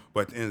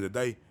 But at the end of the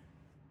day,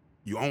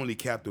 you're only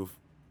captive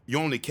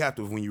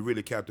when you're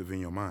really captive in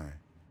your mind.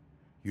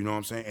 You know what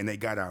I'm saying? And they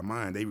got our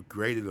mind. They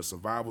created a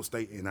survival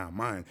state in our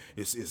mind.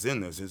 It's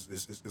in us.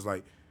 It's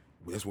like,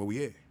 that's where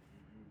we at.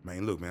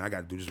 Man, look, man, I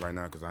got to do this right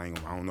now because I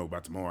don't know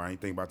about tomorrow. I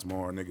ain't think about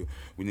tomorrow, nigga.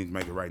 We need to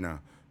make it right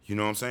now. You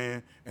know what I'm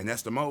saying? And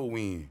that's the mode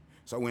we in.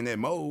 So in that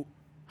mode,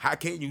 how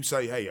can you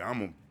say, hey,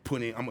 I'm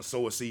going to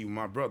sow a seed with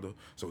my brother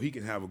so he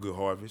can have a good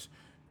harvest?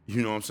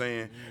 You know what I'm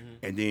saying?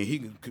 Mm-hmm. And then he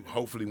can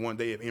hopefully one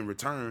day in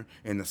return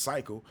in the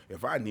cycle,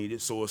 if I need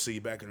it, sow a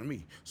seed back into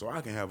me so I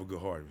can have a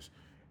good harvest.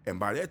 And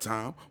by that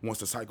time, once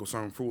the cycle's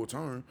on full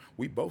turn,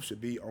 we both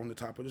should be on the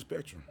top of the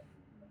spectrum.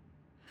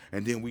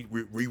 And then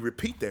we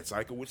repeat that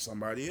cycle with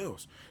somebody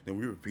else. Then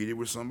we repeat it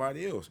with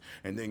somebody else.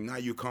 And then now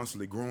you're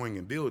constantly growing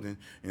and building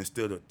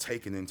instead of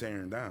taking and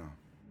tearing down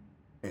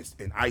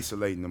and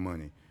isolating the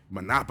money,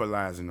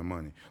 monopolizing the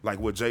money. Like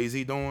what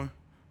Jay-Z doing,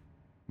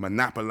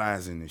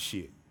 monopolizing the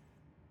shit.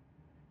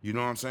 You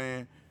know what I'm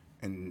saying?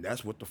 And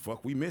that's what the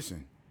fuck we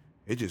missing.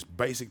 It's just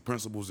basic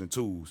principles and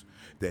tools,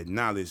 that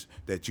knowledge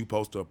that you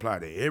supposed to apply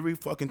to every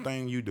fucking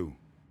thing you do.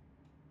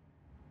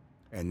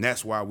 And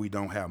that's why we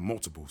don't have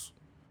multiples.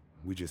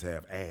 We just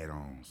have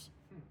add-ons.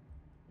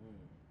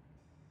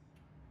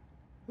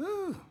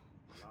 Woo.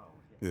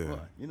 Yeah. Boy,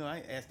 you know,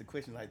 I asked the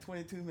question like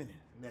 22 minutes.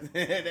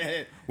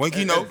 Well,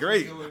 you know,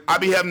 great. I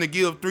be having to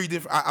give three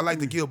different. I like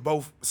to give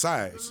both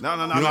sides. No, you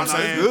know what I'm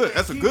saying? Good.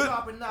 That's a Keep good.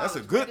 dropping That's a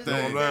knowledge, good man. thing.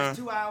 This is the best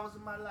 2 hours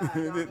of my life.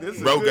 This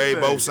is Bro good gave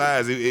thing. both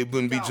sides. It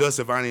wouldn't be just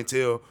if I didn't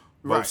tell both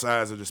Right.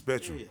 sides of the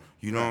spectrum. Yeah.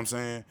 You know what I'm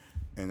saying?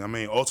 And I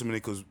mean,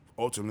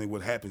 ultimately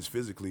what happens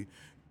physically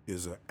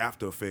is an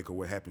after effect of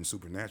what happens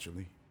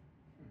supernaturally.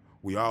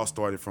 We all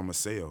started from a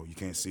cell. You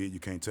can't see it, you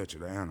can't touch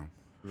it, an animal.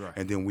 Right.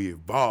 And then we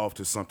evolved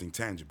to something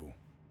tangible.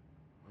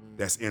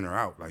 That's in or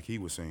out, like he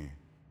was saying.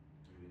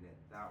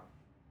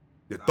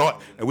 The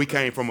thought, and we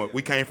came from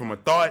a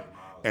thought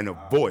and a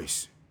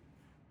voice.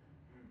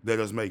 Let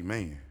us make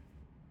man.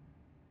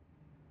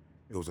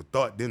 It was a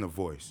thought, then a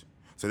voice.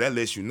 So that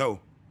lets you know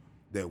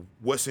that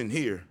what's in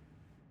here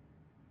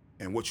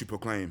and what you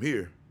proclaim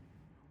here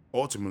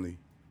ultimately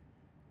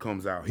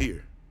comes out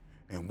here.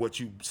 And what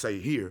you say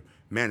here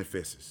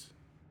manifests.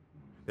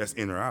 That's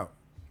in or out.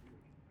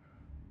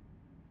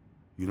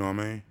 You know what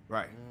I mean?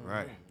 Right.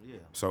 Yeah.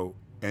 So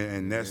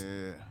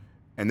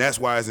and that's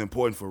why it's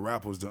important for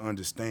rappers to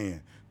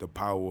understand the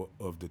power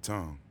of the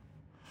tongue.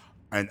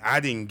 And I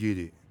didn't get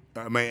it.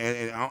 I mean,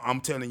 and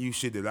I'm telling you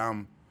shit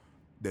that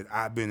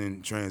I've been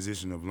in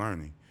transition of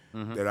learning,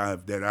 that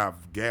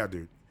I've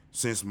gathered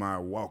since my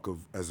walk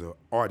as an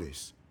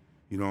artist.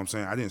 You know what I'm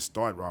saying? I didn't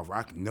start off.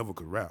 I never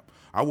could rap.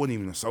 I wasn't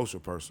even a social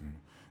person.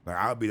 Like,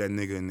 I'll be that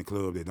nigga in the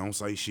club that don't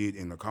say shit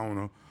in the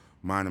corner,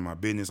 minding my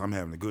business. I'm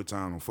having a good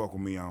time. Don't fuck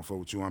with me. I don't fuck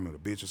with you. I'm in a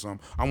bitch or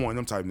something. I'm one of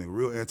them type of nigga,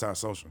 real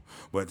antisocial.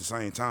 But at the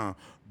same time,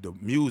 the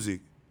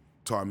music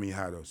taught me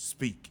how to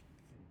speak,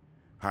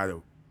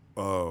 how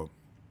to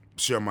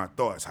share my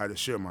thoughts, how to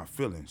share my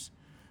feelings,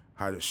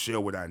 how to share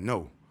what I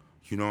know.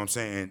 You know what I'm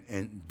saying?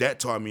 And that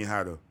taught me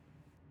how to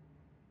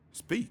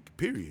speak,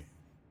 period.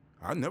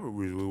 I never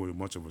really was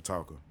much of a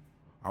talker.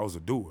 I was a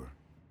doer.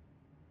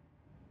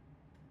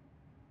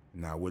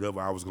 Now, whatever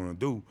I was gonna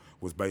do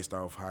was based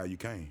off how you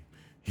came.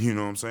 You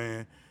know what I'm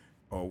saying?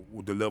 Or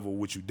the level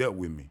which you dealt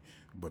with me.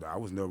 But I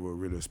was never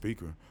really a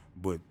speaker.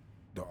 But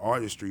the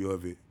artistry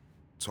of it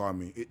taught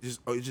me, it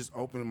just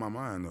opened my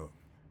mind up.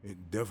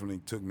 It definitely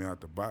took me out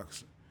the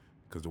box.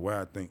 Because the way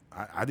I think,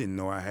 I didn't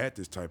know I had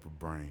this type of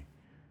brain.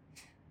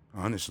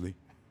 Honestly.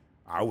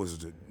 I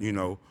was,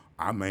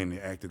 I mainly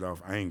acted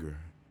off anger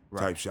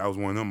type shit. I was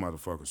one of them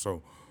motherfuckers.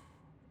 So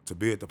to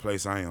be at the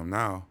place I am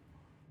now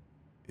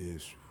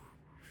is,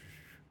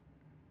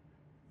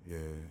 yeah.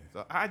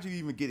 So how'd you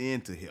even get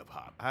into hip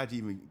hop? How'd you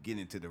even get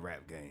into the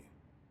rap game?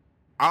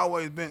 I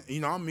always been,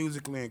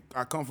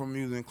 I come from a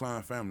music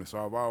inclined family,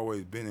 so I've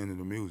always been into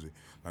the music.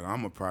 Like,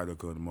 I'm a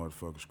product of the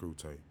motherfucking Screw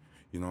tape.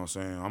 You know what I'm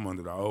saying? I'm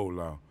under the old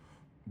law,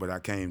 but I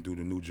came through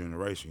the new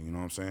generation. You know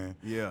what I'm saying?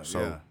 Yeah.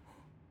 So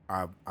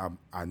I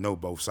know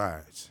both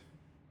sides.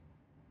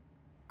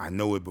 I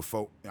know it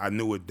before. I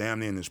knew it damn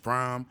near in its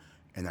prime,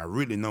 and I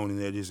really known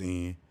it at its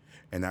end,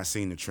 and I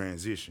seen the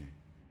transition.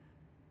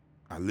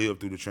 I lived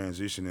through the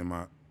transition in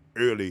my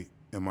late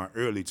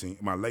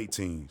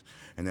teens,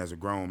 and as a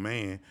grown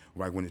man,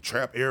 like when the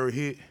trap era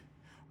hit,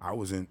 I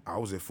was at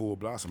full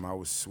blossom. I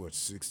was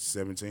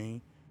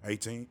 17.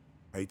 You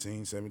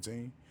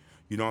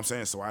know what I'm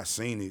saying? So I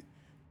seen it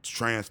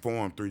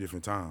transform 3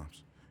 different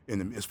times.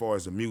 As far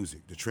as the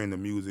music, the trend of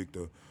music,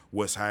 the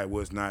what's high,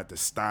 what's not, the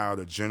style,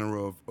 the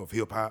genre of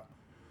hip hop.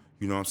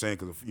 You know what I'm saying?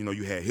 Because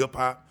you had hip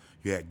hop,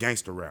 you had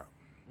gangster rap,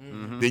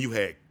 then you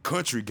had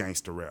country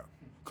gangster rap.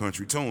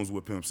 Country tunes,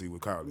 what Pimp C would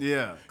call it.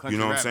 Yeah, country you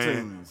know rap what I'm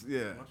saying? tunes.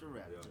 Yeah.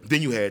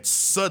 Then you had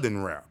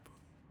southern rap,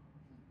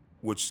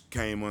 which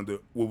came under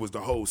what was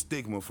the whole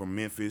stigma from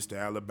Memphis to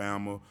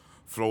Alabama,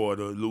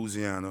 Florida,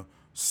 Louisiana,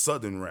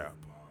 southern rap.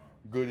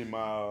 Goody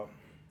Mob,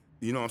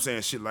 you know what I'm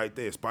saying? Shit like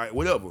that, Spike,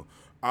 whatever.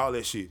 All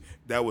that shit,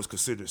 that was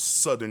considered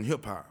southern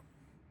hip hop.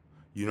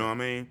 You know what I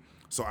mean?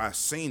 So I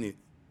seen it.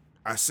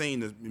 I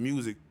seen the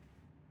music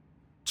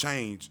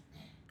change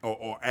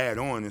or add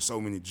on in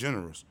so many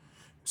genres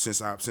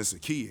since a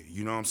kid.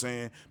 You know what I'm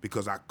saying?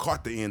 Because I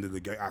caught the end of the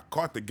game. I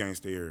caught the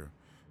gangster era.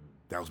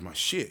 That was my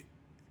shit.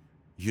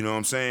 You know what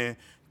I'm saying?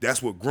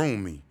 That's what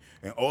groomed me.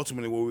 And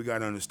ultimately, what we got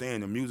to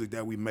understand, the music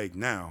that we make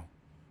now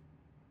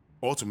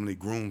ultimately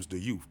grooms the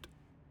youth.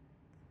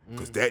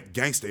 Because that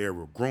gangster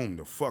era groomed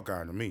the fuck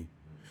out of me.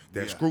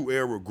 That screw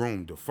era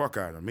groomed the fuck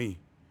out of me.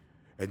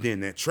 And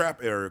then that trap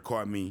era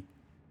caught me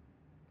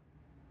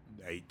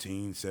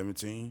 18,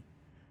 17,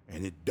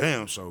 and it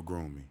damn so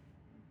groomed me.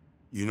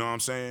 You know what I'm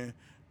saying?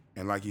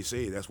 And like you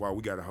said, that's why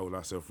we got to hold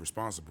ourselves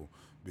responsible,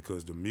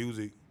 because the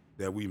music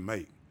that we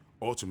make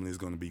ultimately is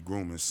going to be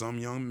grooming some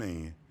young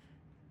man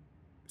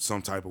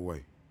some type of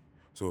way.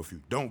 So if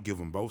you don't give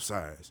them both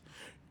sides,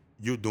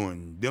 you're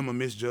doing them a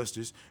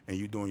misjustice and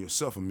you're doing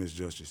yourself a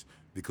misjustice,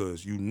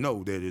 because you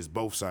know that it's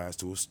both sides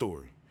to a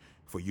story.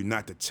 For you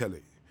not to tell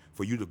it,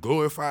 for you to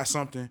glorify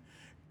something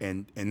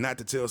and not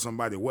to tell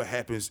somebody what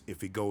happens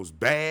if it goes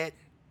bad,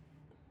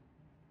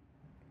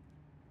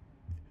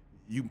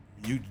 you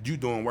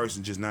doing worse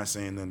than just not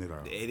saying nothing at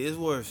all. It is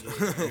worse.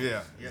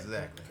 Yeah,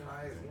 exactly. Can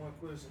I ask one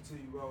question to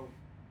you, bro?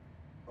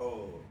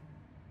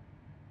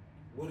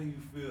 What do you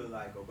feel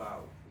like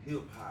about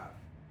hip hop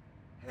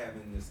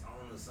having this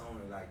on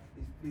like,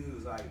 it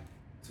feels like,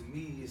 to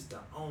me, it's the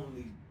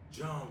only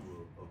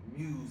genre of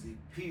music,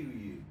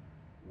 period,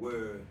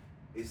 where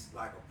it's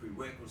like a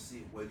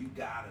prerequisite where you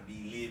gotta be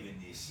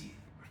living this shit,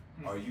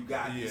 or you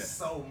got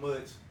so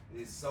much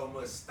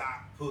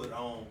stock put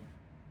on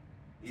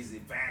is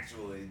it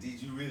factual? Did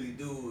you really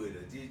do it?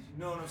 Or did you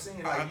know what I'm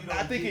saying? Like, you don't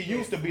I think get it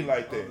used to that be from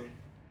like that. other-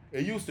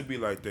 It used to be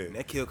like that.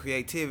 That killed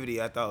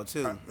creativity, I thought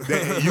too.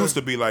 It used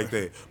to be like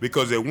that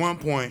because at one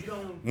point,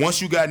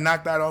 once you got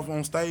knocked out off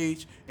on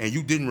stage and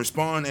you didn't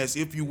respond as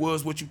if you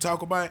was what you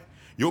talk about,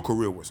 your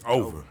career was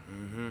over.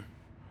 Mm-hmm.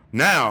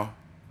 Now,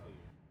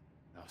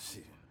 Oh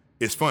shit.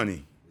 it's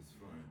funny,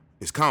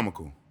 it's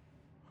comical,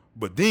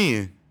 but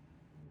then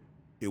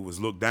it was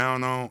looked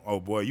down on. Oh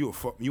boy, you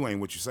ain't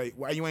what you say.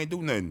 Why you ain't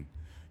do nothing?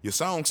 Your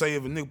song say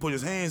if a nigga put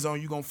his hands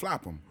on you, gonna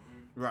flop him.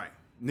 Right.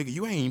 Nigga,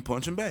 you ain't even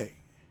punching back.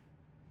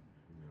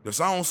 The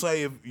song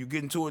say if you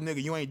get into a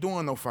nigga, you ain't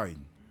doing no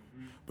fighting.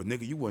 But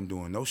nigga, you wasn't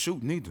doing no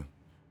shooting either.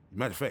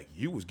 Matter of fact,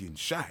 you was getting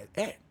shot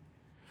at.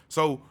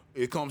 So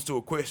it comes to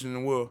a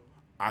question, well,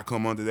 I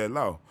come under that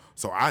law.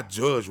 So I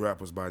judge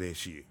rappers by that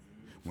shit.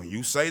 When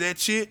you say that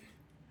shit,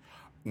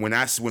 when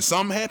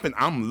something happen,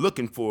 I'm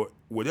looking for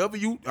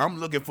I'm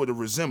looking for the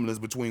resemblance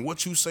between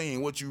what you say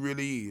and what you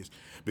really is.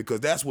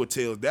 Because that's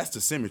the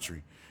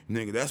symmetry.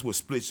 Nigga, that's what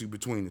splits you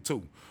between the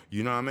two.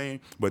 You know what I mean?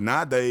 But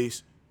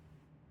nowadays,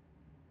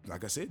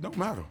 like I said, it don't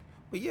matter.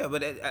 But yeah,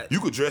 but You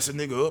could dress a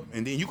nigga up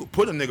and then you could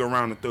put a nigga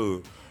around the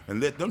thug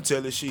and let them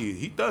tell his shit.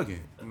 He thugging.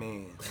 I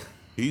mean,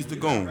 He's the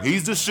goon.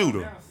 He's the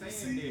shooter.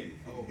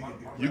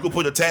 You could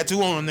put a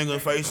tattoo on a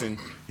nigga's face and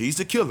he's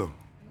the killer.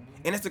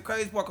 and that's the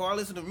crazy part. Cause I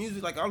listen to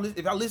music, like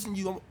if I listen to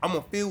you, I'm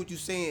gonna feel what you're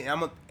saying.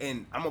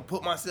 And I'm gonna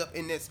put myself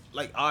in this.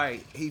 Like, all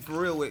right, he for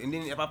real with. And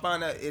then if I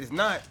find out it's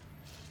not,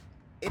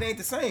 it ain't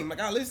the same. Like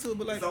I listen to it,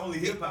 but like It's only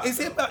hip hop. It's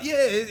hip hop.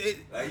 Yeah.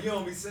 Like, you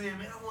don't be saying,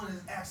 man, I want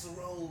his Axl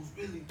Rose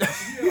really.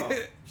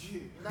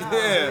 Nah,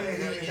 Yeah.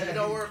 man, you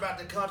don't worry about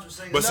the country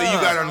singing. But see, you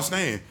gotta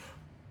understand,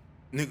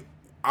 nigga,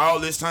 all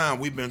this time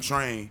we've been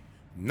trained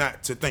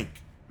not to think.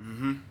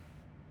 Mm-hmm.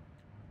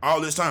 All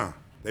this time,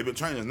 they've been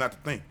training us not to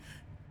think.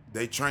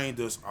 They trained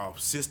us off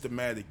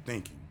systematic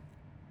thinking.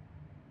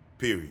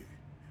 Period.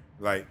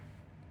 Like,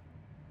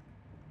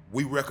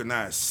 we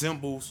recognize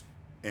symbols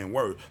and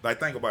words. Like,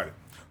 think about it.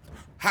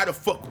 How the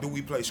fuck do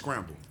we play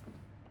Scramble?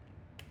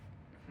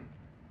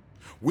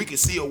 We can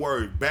see a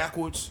word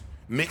backwards,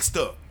 mixed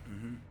up.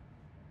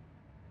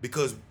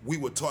 Because we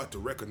were taught to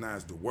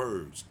recognize the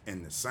words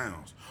and the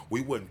sounds. We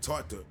wasn't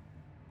taught to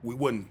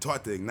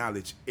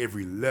acknowledge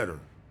every letter.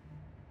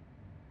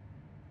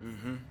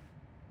 Mm-hmm.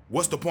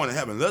 What's the point of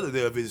having letter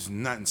there if it's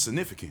not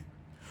significant?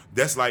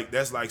 That's like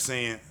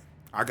saying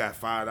I got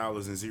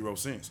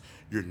 $5.00.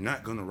 You're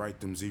not gonna write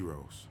them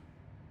zeros.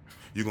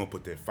 You're gonna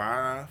put that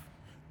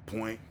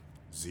 5.05.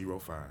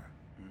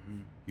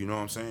 You know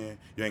what I'm saying?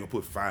 You ain't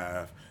gonna put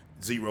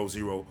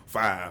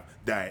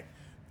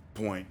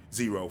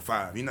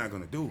 5.005. You're not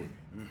gonna do it.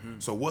 Mm-hmm.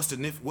 So what's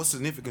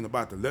significant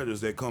about the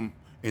letters that come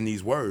in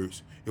these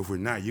words if we're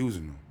not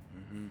using them?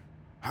 Mm-hmm.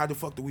 How the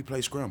fuck do we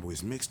play Scramble?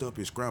 It's mixed up,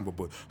 it's scrambled,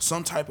 but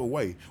some type of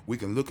way we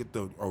can look at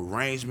the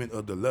arrangement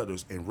of the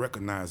letters and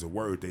recognize a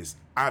word that's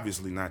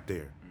obviously not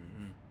there.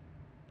 Mm-hmm.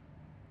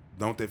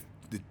 Don't that?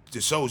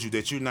 It shows you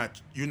that you're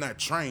not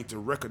trained to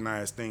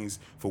recognize things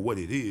for what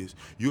it is.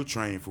 You're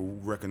trained for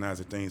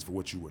recognizing things for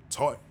what you were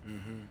taught.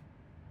 Mm-hmm.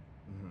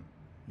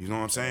 You know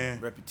what I'm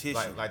saying?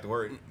 Repetition. Like the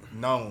word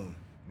known.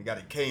 You got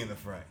a K in the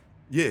front.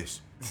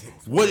 Yes.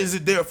 What is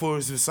it there for?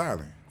 Is it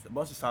silent? It's a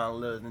bunch of silent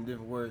letters and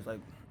different words.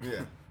 Like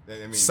Yeah. I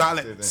mean,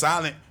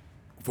 Silent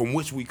from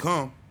which we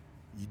come,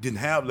 you didn't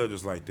have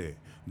letters like that.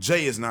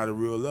 J is not a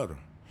real letter.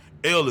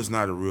 L is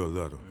not a real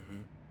letter.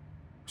 Mm-hmm.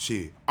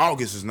 Shit.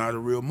 August is not a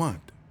real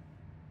month.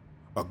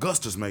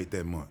 Augustus made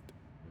that month.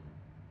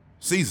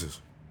 Caesar's.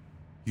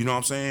 You know what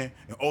I'm saying?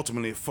 And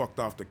ultimately it fucked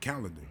off the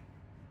calendar.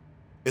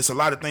 It's a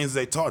lot of things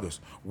they taught us.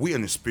 We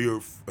in a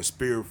spiritual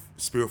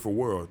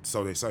world,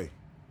 so they say.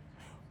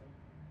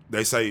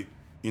 They say,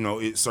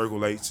 it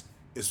circulates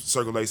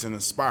in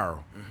a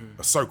spiral,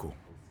 a circle.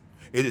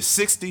 It is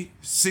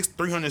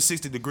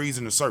 360 degrees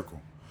in a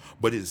circle,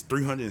 but it is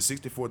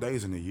 364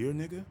 days in a year,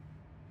 nigga.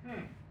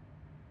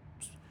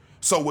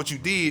 So what you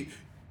did,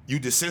 you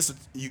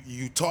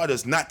taught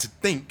us not to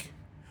think,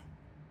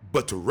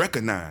 but to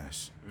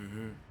recognize.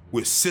 Mm-hmm.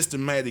 We're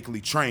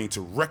systematically trained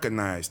to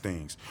recognize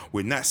things.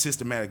 We're not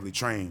systematically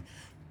trained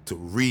to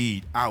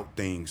read out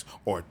things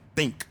or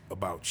think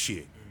about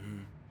shit. Mm-hmm.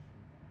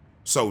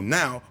 So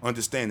now,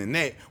 understanding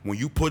that, when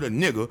you put a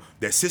nigga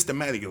that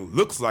systematically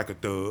looks like a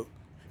thug,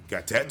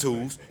 got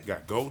tattoos,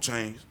 got gold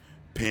chains,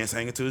 pants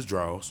hanging to his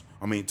drawers,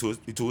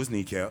 to his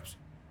kneecaps,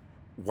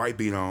 white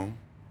beat on,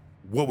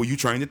 what were you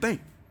trained to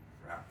think?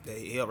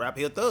 he'll rap,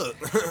 he'll thug.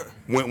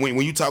 when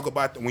you talk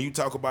about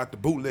the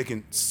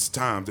bootlegging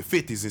times, the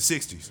 50s and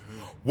 60s,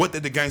 what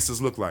did the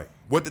gangsters look like?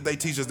 What did they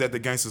teach us that the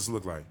gangsters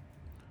look like?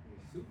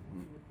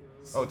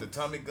 Oh, the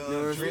Tommy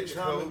gun, trench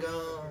coat.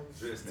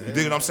 You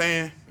dig what I'm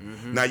saying?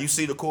 Mm-hmm. Now you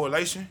see the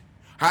correlation.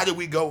 How did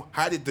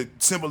the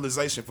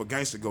symbolization for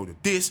gangster go to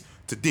this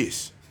to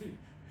this?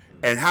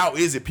 And how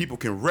is it people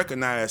can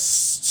recognize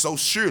so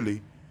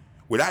surely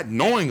without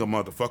knowing a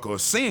motherfucker or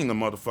seeing a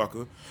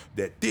motherfucker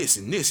that this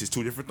and this is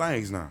two different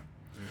things now?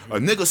 Mm-hmm. A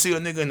nigga see a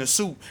nigga in a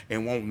suit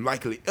and won't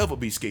likely ever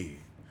be scared.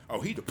 Oh,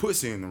 he the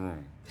pussy in the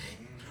room.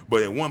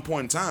 But at one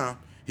point in time,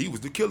 He was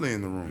the killer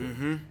in the room.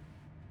 Mm-hmm.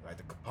 Like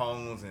the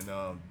Capones and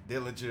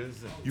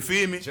Dillingers. And You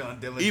feel me? John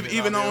Dillinger.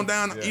 Even and all on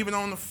them. down, Yeah. even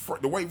on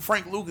the way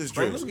Frank Lucas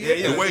dressed. Yeah,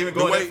 yeah. The way, Even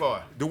going that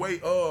far. the way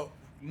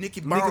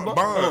Nicky Barnes,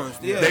 Barnes,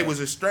 yeah. they was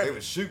a strap. They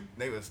was shooting.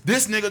 They was.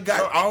 This nigga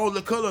got all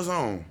the colors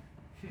on,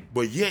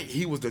 but yet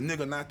he was the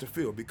nigga not to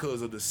feel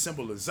because of the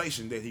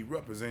symbolization that he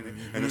represented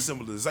and the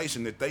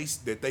symbolization that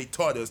they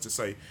taught us to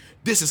say,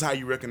 this is how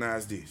you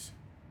recognize this.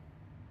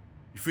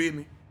 You feel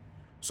me?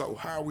 So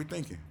how are we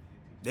thinking?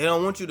 They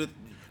don't want you to.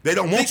 They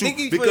don't want Think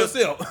you for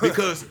yourself.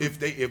 because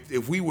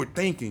if we were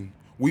thinking,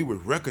 we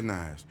would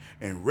recognize,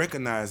 and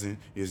recognizing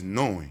is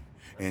knowing,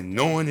 and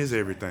knowing is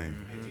everything.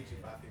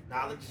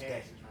 Knowledge is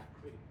that.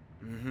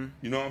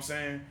 You know what I'm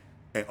saying?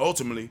 And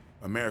ultimately,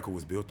 America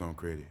was built on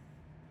credit.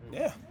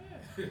 Yeah.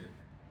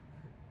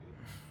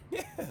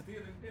 Yeah.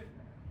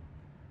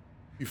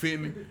 You feel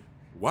me?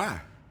 Why?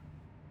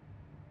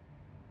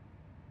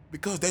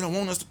 Because they don't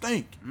want us to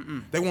think.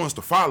 They want us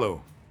to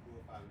follow.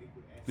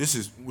 This,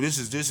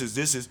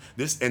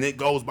 and it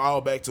goes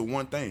all back to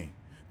one thing: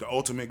 the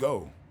ultimate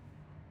goal,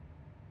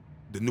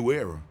 the new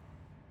era,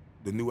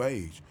 the new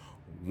age.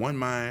 One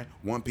mind,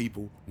 one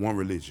people, one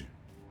religion.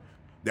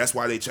 That's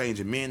why they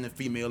changing men to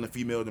female and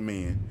female to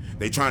man.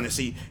 They trying to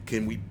see,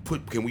 can we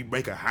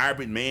make a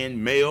hybrid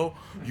man male?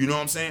 You know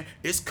what I'm saying?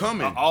 It's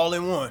coming. All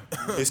in one.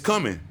 It's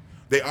coming.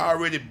 They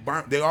already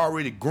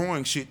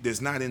growing shit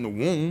that's not in the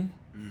womb.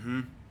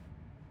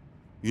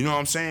 You know what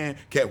I'm saying?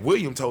 Cat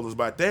Williams told us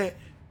about that.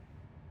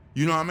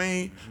 You know what I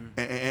mean?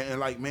 And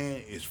like,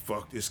 man, it's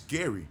fucked. It's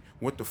scary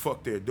what the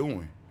fuck they're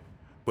doing.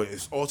 But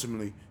it's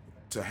ultimately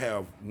to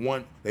have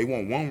one. They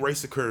want one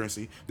race of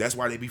currency. That's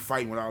why they be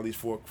fighting with all these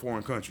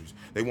foreign countries.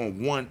 They want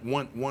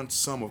one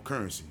sum of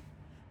currency.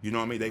 You know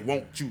what I mean? They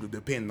want you to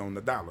depend on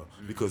the dollar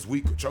because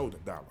we control the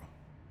dollar.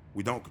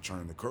 We don't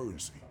control the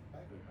currency.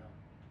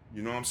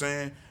 You know what I'm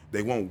saying?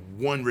 They want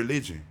one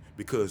religion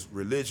because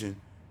religion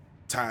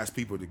ties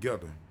people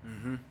together.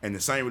 And the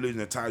same religion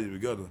that ties you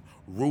together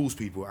rules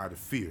people out of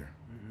fear.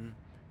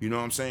 You know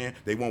what I'm saying?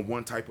 They want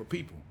one type of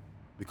people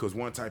because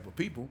one type of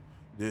people,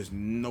 there's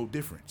no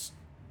difference.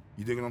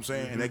 You dig what I'm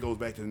saying? And that goes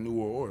back to the New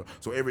World Order.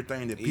 So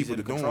everything that people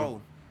are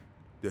doing,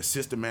 they're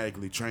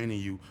systematically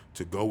training you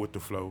to go with the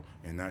flow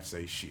and not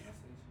say shit.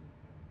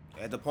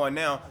 At the point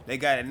now, they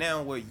got it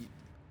now where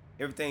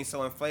everything's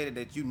so inflated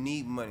that you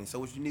need money. So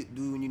what you need to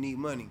do when you need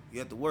money, you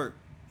have to work.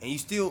 And you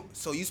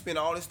spend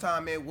all this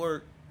time at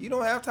work. You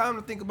don't have time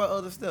to think about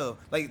other stuff.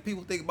 Like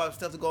people think about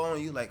stuff to go on,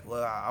 and you like,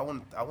 well, I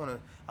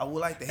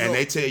would like to help. And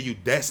they tell you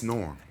that's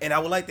norm. And I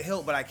would like to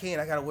help, but I can't.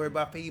 I gotta worry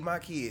about feeding my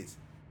kids.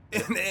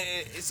 And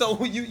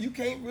so you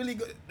can't really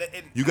go.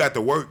 You got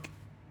to work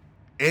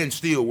and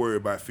still worry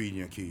about feeding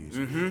your kids.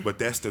 But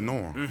that's the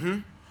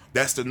norm.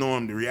 That's the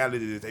norm, the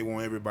reality that they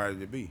want everybody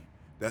to be.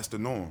 That's the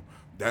norm.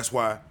 That's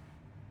why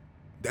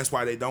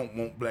they don't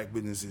want black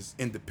businesses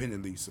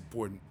independently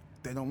supporting.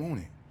 They don't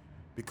want it.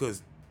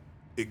 Because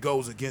it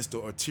goes against the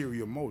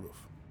ulterior motive.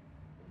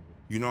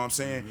 You know what I'm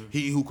saying?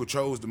 He who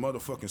controls the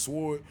motherfucking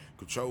sword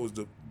controls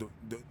the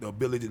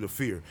ability to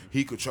fear.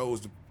 He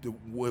controls the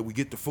where we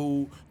get the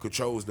food,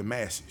 controls the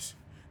masses.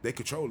 They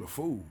control the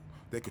food.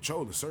 They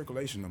control the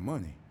circulation of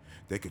money.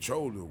 They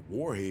control the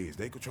warheads.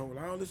 They control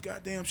all this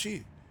goddamn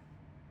shit.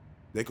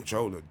 They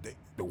control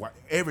the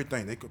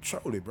everything. They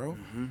control it, bro.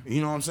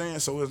 You know what I'm saying?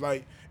 So it's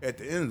like, at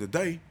the end of the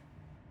day,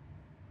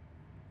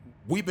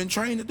 we've been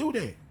trained to do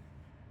that.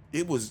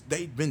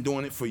 They've been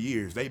doing it for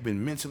years. They've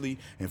been mentally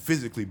and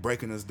physically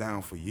breaking us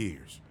down for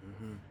years.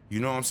 You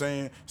know what I'm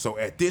saying? So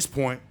at this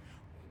point,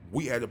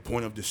 we at a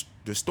point of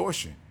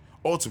distortion,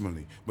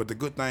 ultimately. But the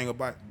good thing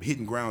about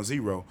hitting ground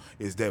zero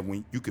is that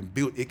when you can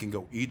build, it can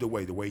go either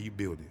way, the way you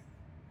build it.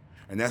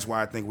 And that's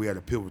why I think we had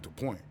a pivotal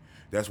point.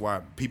 That's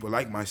why people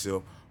like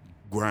myself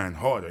grind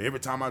harder. Every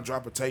time I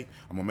drop a tape,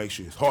 I'm gonna make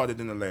sure it's harder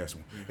than the last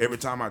one. Every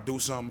time I do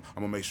something,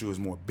 I'm gonna make sure it's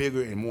more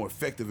bigger and more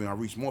effective and I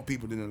reach more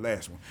people than the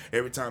last one.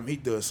 Every time he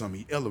does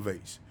something, he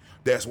elevates.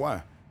 That's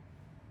why.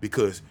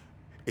 Because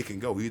it can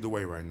go either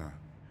way right now.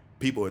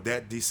 People are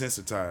that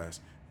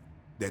desensitized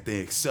that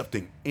they're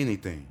accepting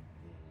anything.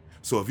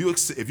 So if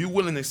you're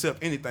willing to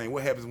accept anything,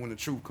 what happens when the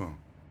truth comes?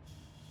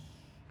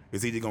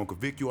 It's either gonna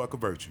convict you or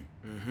convert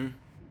you.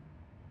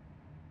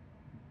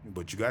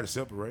 But you gotta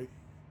separate.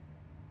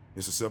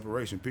 It's a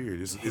separation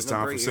period. It's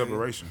time for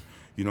separation.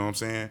 You know what I'm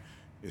saying?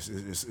 It's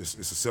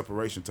a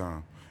separation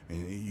time,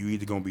 and you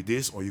either gonna be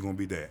this or you're gonna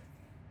be that.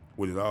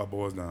 What it all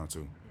boils down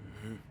to.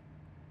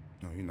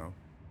 No, you know,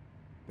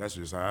 that's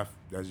just how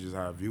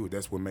I view it.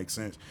 That's what makes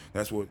sense.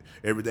 That's what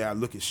every day I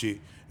look at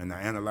shit and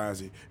I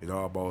analyze it. It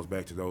all boils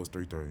back to those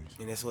three things.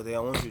 And that's what they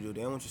don't want you to do.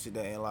 They don't want you to sit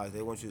there and analyze.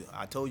 They want you.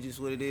 I told you this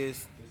what it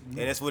is, and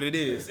that's what it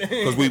is.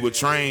 Because we were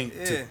trained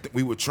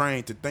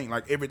to think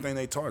like everything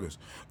they taught us.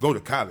 Go to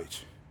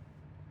college.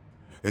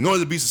 In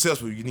order to be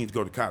successful, you need to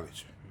go to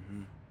college.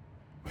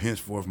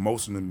 Henceforth,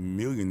 most of the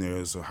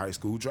millionaires are high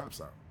school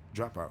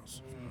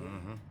dropouts.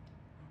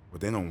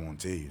 But they don't want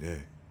to tell you that.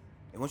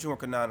 They want you to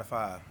work a 9 to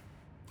 5.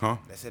 Huh?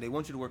 They said they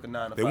want you to work a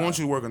 9 to 5. They want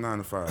you to work a 9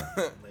 to 5.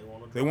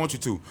 They want you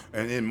to.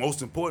 And then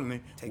most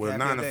importantly, what a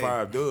 9 to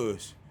 5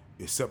 does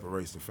it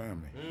separates the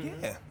family.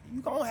 Yeah,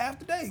 you gonna have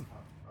today.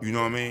 You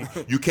know what I mean?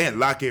 You can't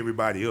lock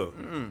everybody up.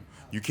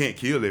 You can't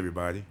kill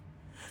everybody.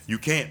 You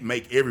can't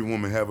make every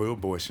woman have an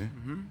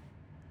abortion.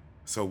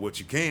 So what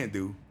you can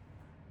do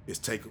is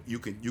you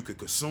can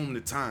consume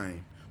the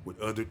time with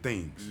other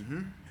things.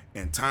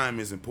 And time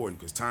is important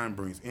because time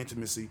brings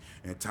intimacy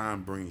and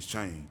time brings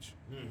change.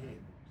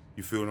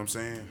 You feel what I'm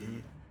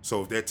saying?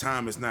 So if that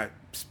time is not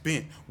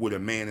spent with a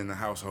man in the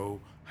household,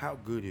 how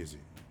good is it?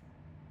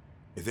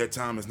 If that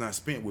time is not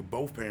spent with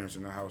both parents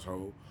in the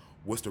household,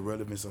 what's the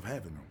relevance of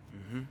having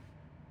them?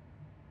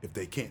 If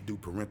they can't do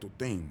parental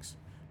things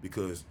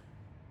because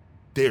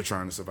they're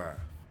trying to survive.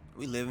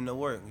 We living to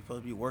work. We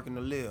supposed to be working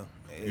to live.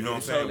 You know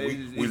what I'm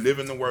saying? We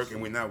living to work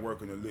and we're not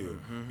working to live.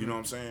 You know what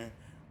I'm saying?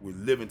 We're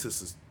living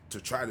to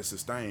try to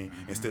sustain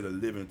instead of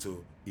living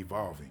to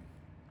evolving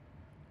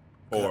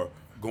or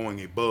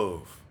going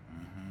above.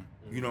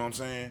 You know what I'm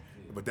saying?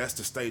 But that's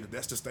the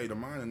state of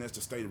mind and that's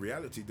the state of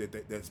reality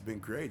that's been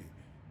created.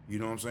 You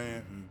know what I'm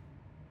saying?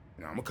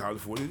 And I'm gonna call it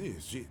for what it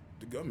is. Shit,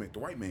 the government, the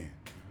white man,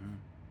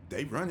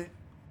 they run it.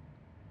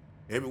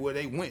 Everywhere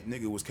they went,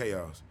 nigga, was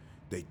chaos.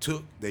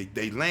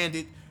 They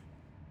landed,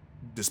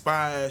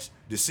 despised,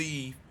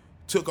 deceived,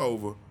 took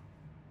over,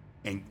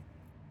 and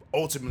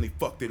ultimately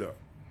fucked it up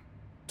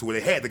to where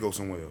they had to go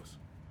somewhere else.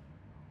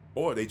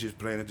 Or they just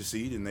planted the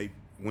seed and they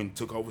went and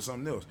took over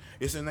something else.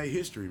 It's in their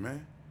history,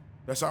 man.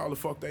 That's all the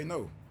fuck they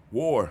know.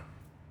 War,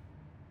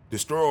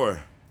 destroy,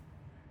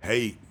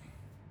 hate.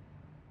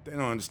 They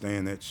don't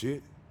understand that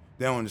shit.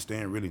 They don't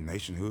understand really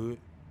nationhood.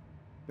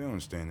 They don't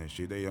understand that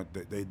shit.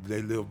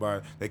 They live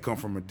by. They come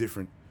from a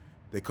different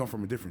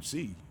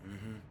seed.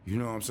 You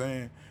know what I'm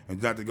saying?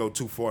 And not to go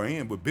too far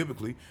in, but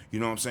biblically, you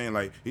know what I'm saying?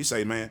 Like he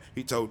say, man,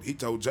 he told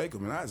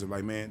Jacob and Isaac,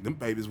 like, man, them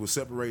babies were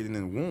separated in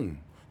the womb.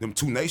 Them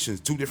two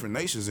different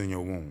nations in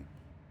your womb.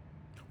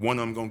 One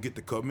of them gonna get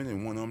the covenant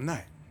and one of them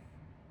not.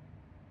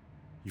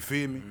 You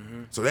feel me?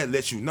 So that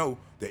lets you know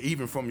that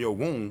even from your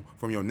womb,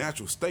 from your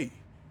natural state,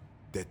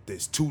 that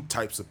there's two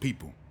types of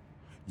people,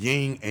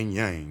 yin and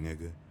yang,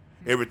 nigga.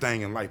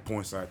 Everything in life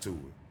points out to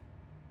it.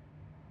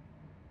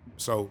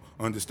 So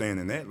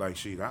understanding that, like,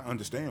 shit, I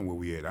understand where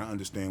we at. I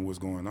understand what's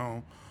going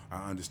on.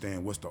 I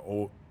understand what's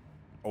the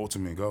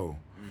ultimate goal.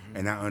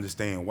 And I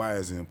understand why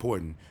it's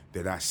important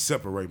that I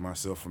separate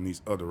myself from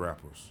these other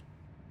rappers.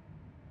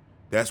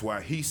 That's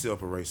why he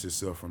separates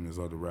himself from these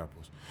other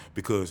rappers.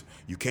 Because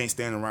you can't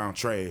stand around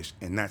trash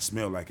and not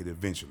smell like it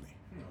eventually.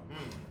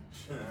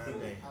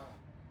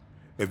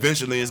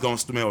 Eventually it's gonna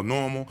smell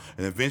normal,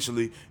 and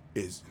eventually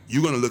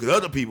you're gonna look at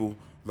other people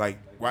like,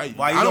 why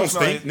I don't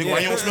stink, nigga, why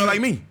you don't smell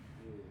like me?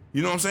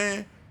 You know what I'm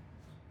saying?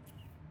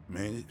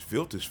 Man,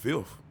 filth is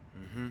filth.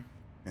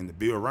 And to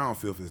be around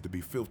filth is to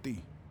be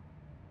filthy.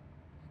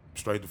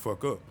 Straight the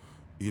fuck up.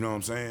 You know what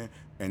I'm saying?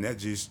 And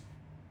that's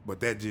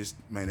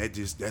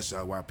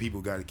why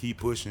people gotta keep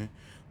pushing.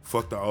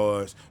 Fuck the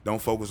odds.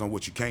 Don't focus on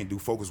what you can't do.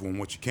 Focus on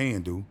what you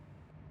can do.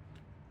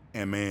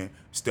 And, man,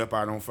 step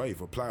out on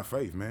faith. Apply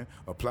faith, man.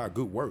 Apply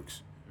good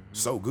works.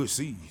 Sow good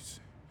seeds.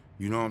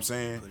 You know what I'm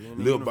saying?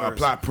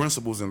 Apply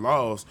principles and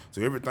laws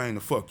to everything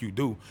the fuck you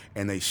do,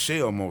 and they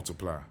shall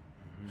multiply.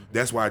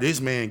 That's why this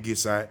man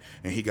gets out,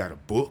 and he got a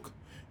book,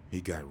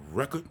 he got a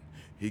record,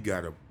 he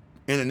got an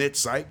internet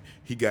site,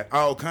 he got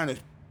all kind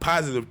of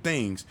positive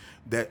things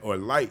that are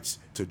lights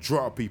to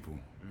draw people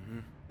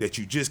that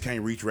you just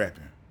can't reach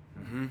rapping.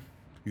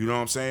 You know what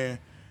I'm saying?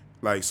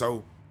 Like,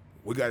 so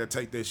we got to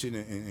take that shit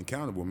in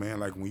accountable, man.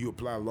 Like, when you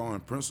apply law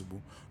and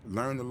principle,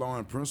 learn the law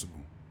and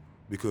principle.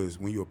 Because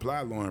when you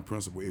apply law and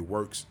principle, it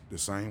works the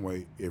same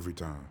way every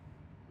time.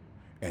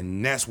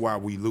 And that's why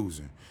we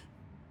losing.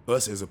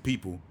 Us as a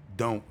people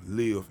don't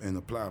live and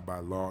apply by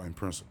law and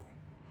principle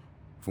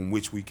from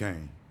which we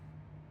came.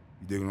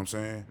 You dig what I'm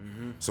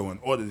saying? So in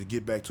order to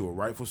get back to a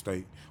rightful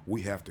state,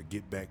 we have to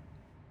get back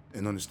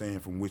and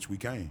understand from which we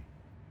came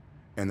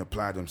and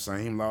apply them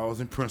same laws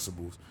and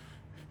principles.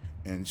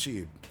 And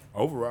shit,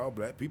 overall,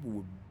 black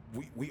people,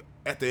 we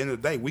at the end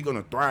of the day, we're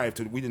gonna thrive.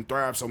 We didn't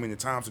thrive so many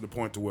times to the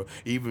point to where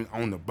even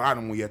on the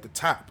bottom, we at the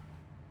top.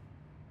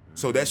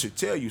 So that should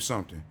tell you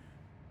something.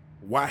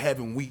 Why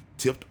haven't we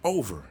tipped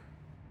over?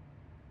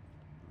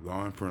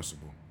 Law and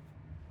principle.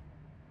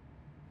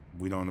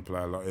 We don't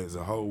apply law as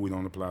a whole. We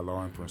don't apply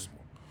law and principle.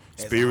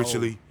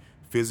 Spiritually,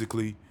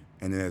 physically,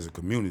 and then as a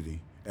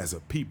community, as a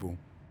people,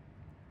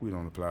 we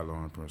don't apply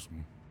law and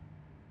principle.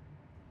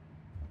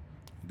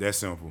 That's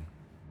simple.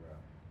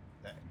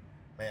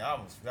 Man, I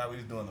almost forgot we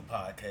was doing the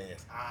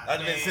podcast. I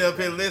just been sitting up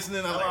here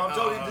listening. I'm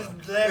told you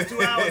this the last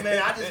 2 hours,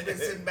 man. I just been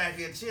sitting back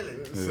here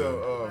chilling.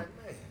 So,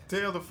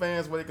 tell the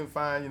fans where they can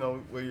find,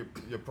 where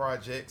your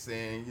projects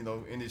and,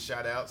 any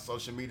shout outs,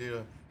 social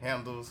media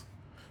handles.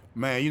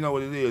 Man, you know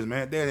what it is,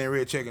 man. Deadend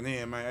Redd checking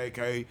in, man.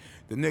 AKA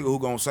the nigga who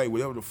gonna say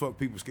whatever the fuck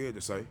people scared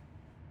to say,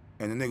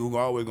 and the nigga who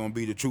always gonna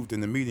be the truth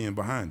and the medium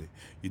behind it.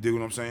 You dig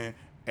what I'm saying?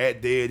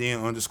 at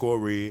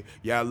Deadend_Redd.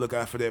 Y'all look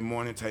out for that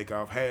morning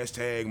takeoff.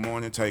 Hashtag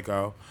morning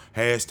takeoff.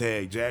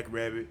 Hashtag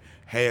Jackrabbit.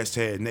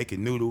 Hashtag naked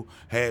noodle.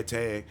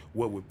 Hashtag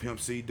what would Pimp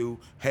C do?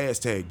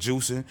 Hashtag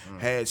juicing.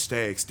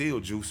 Hashtag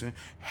still juicing.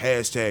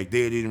 Hashtag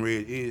Deadend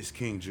Redd is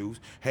King Juice.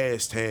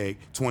 Hashtag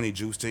 20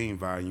 Juice Team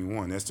Volume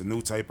 1. That's the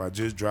new tape I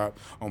just dropped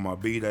on my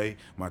B-Day,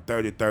 my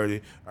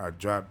 30-30. I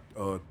dropped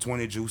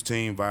 20 Juice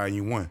Team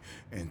Volume 1.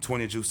 And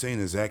 20 Juice Team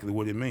is exactly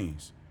what it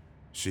means.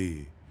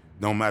 Shit.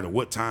 No matter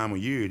what time of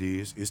year it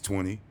is, it's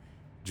 20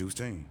 Juice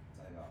Team.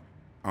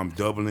 I'm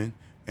doubling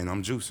and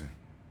I'm juicing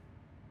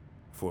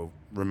for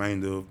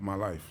remainder of my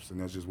life. So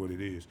that's just what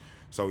it is.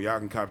 So y'all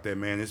can cop that,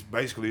 man. It's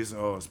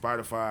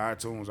Spotify,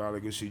 iTunes, all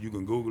that good shit. You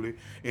can Google it.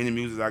 Any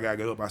music I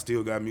got up, I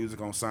still got music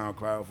on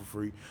SoundCloud for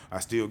free. I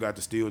still got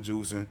the Still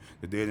Juicing,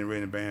 the Deadend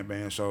Redd and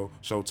Band Show,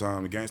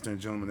 Showtime, the Gangster and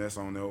Gentleman, that's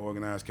on there.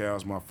 Organized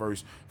Chaos, my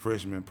first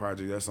freshman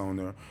project, that's on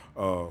there.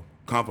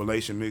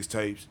 Compilation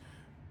mixtapes.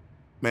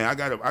 Man, I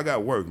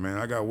got work, man.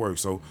 I got work.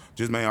 So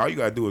just, man, all you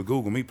gotta do is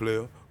Google me,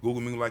 player.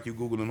 Google me like you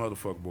Google them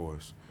motherfucker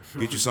boys.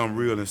 Get you something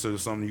real instead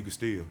of something you can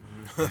steal.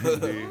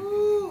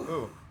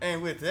 Ooh.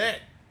 And with that,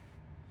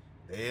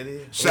 there it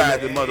is. Shout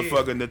out to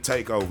motherfucking the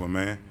Takeover,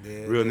 man.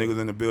 Yeah, Real niggas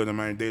in the building,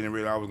 man. Deadend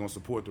Redd, I was gonna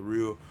support the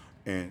real,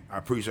 and I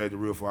appreciate the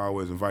real for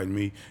always inviting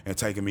me and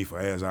taking me for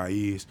as I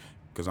is,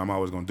 cause I'm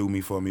always gonna do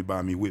me for me,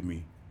 by me, with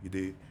me. You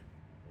did?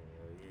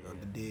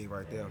 The dig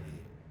right there.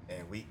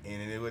 And we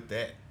ended it with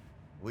that.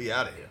 We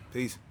out of here.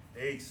 Peace.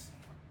 Peace.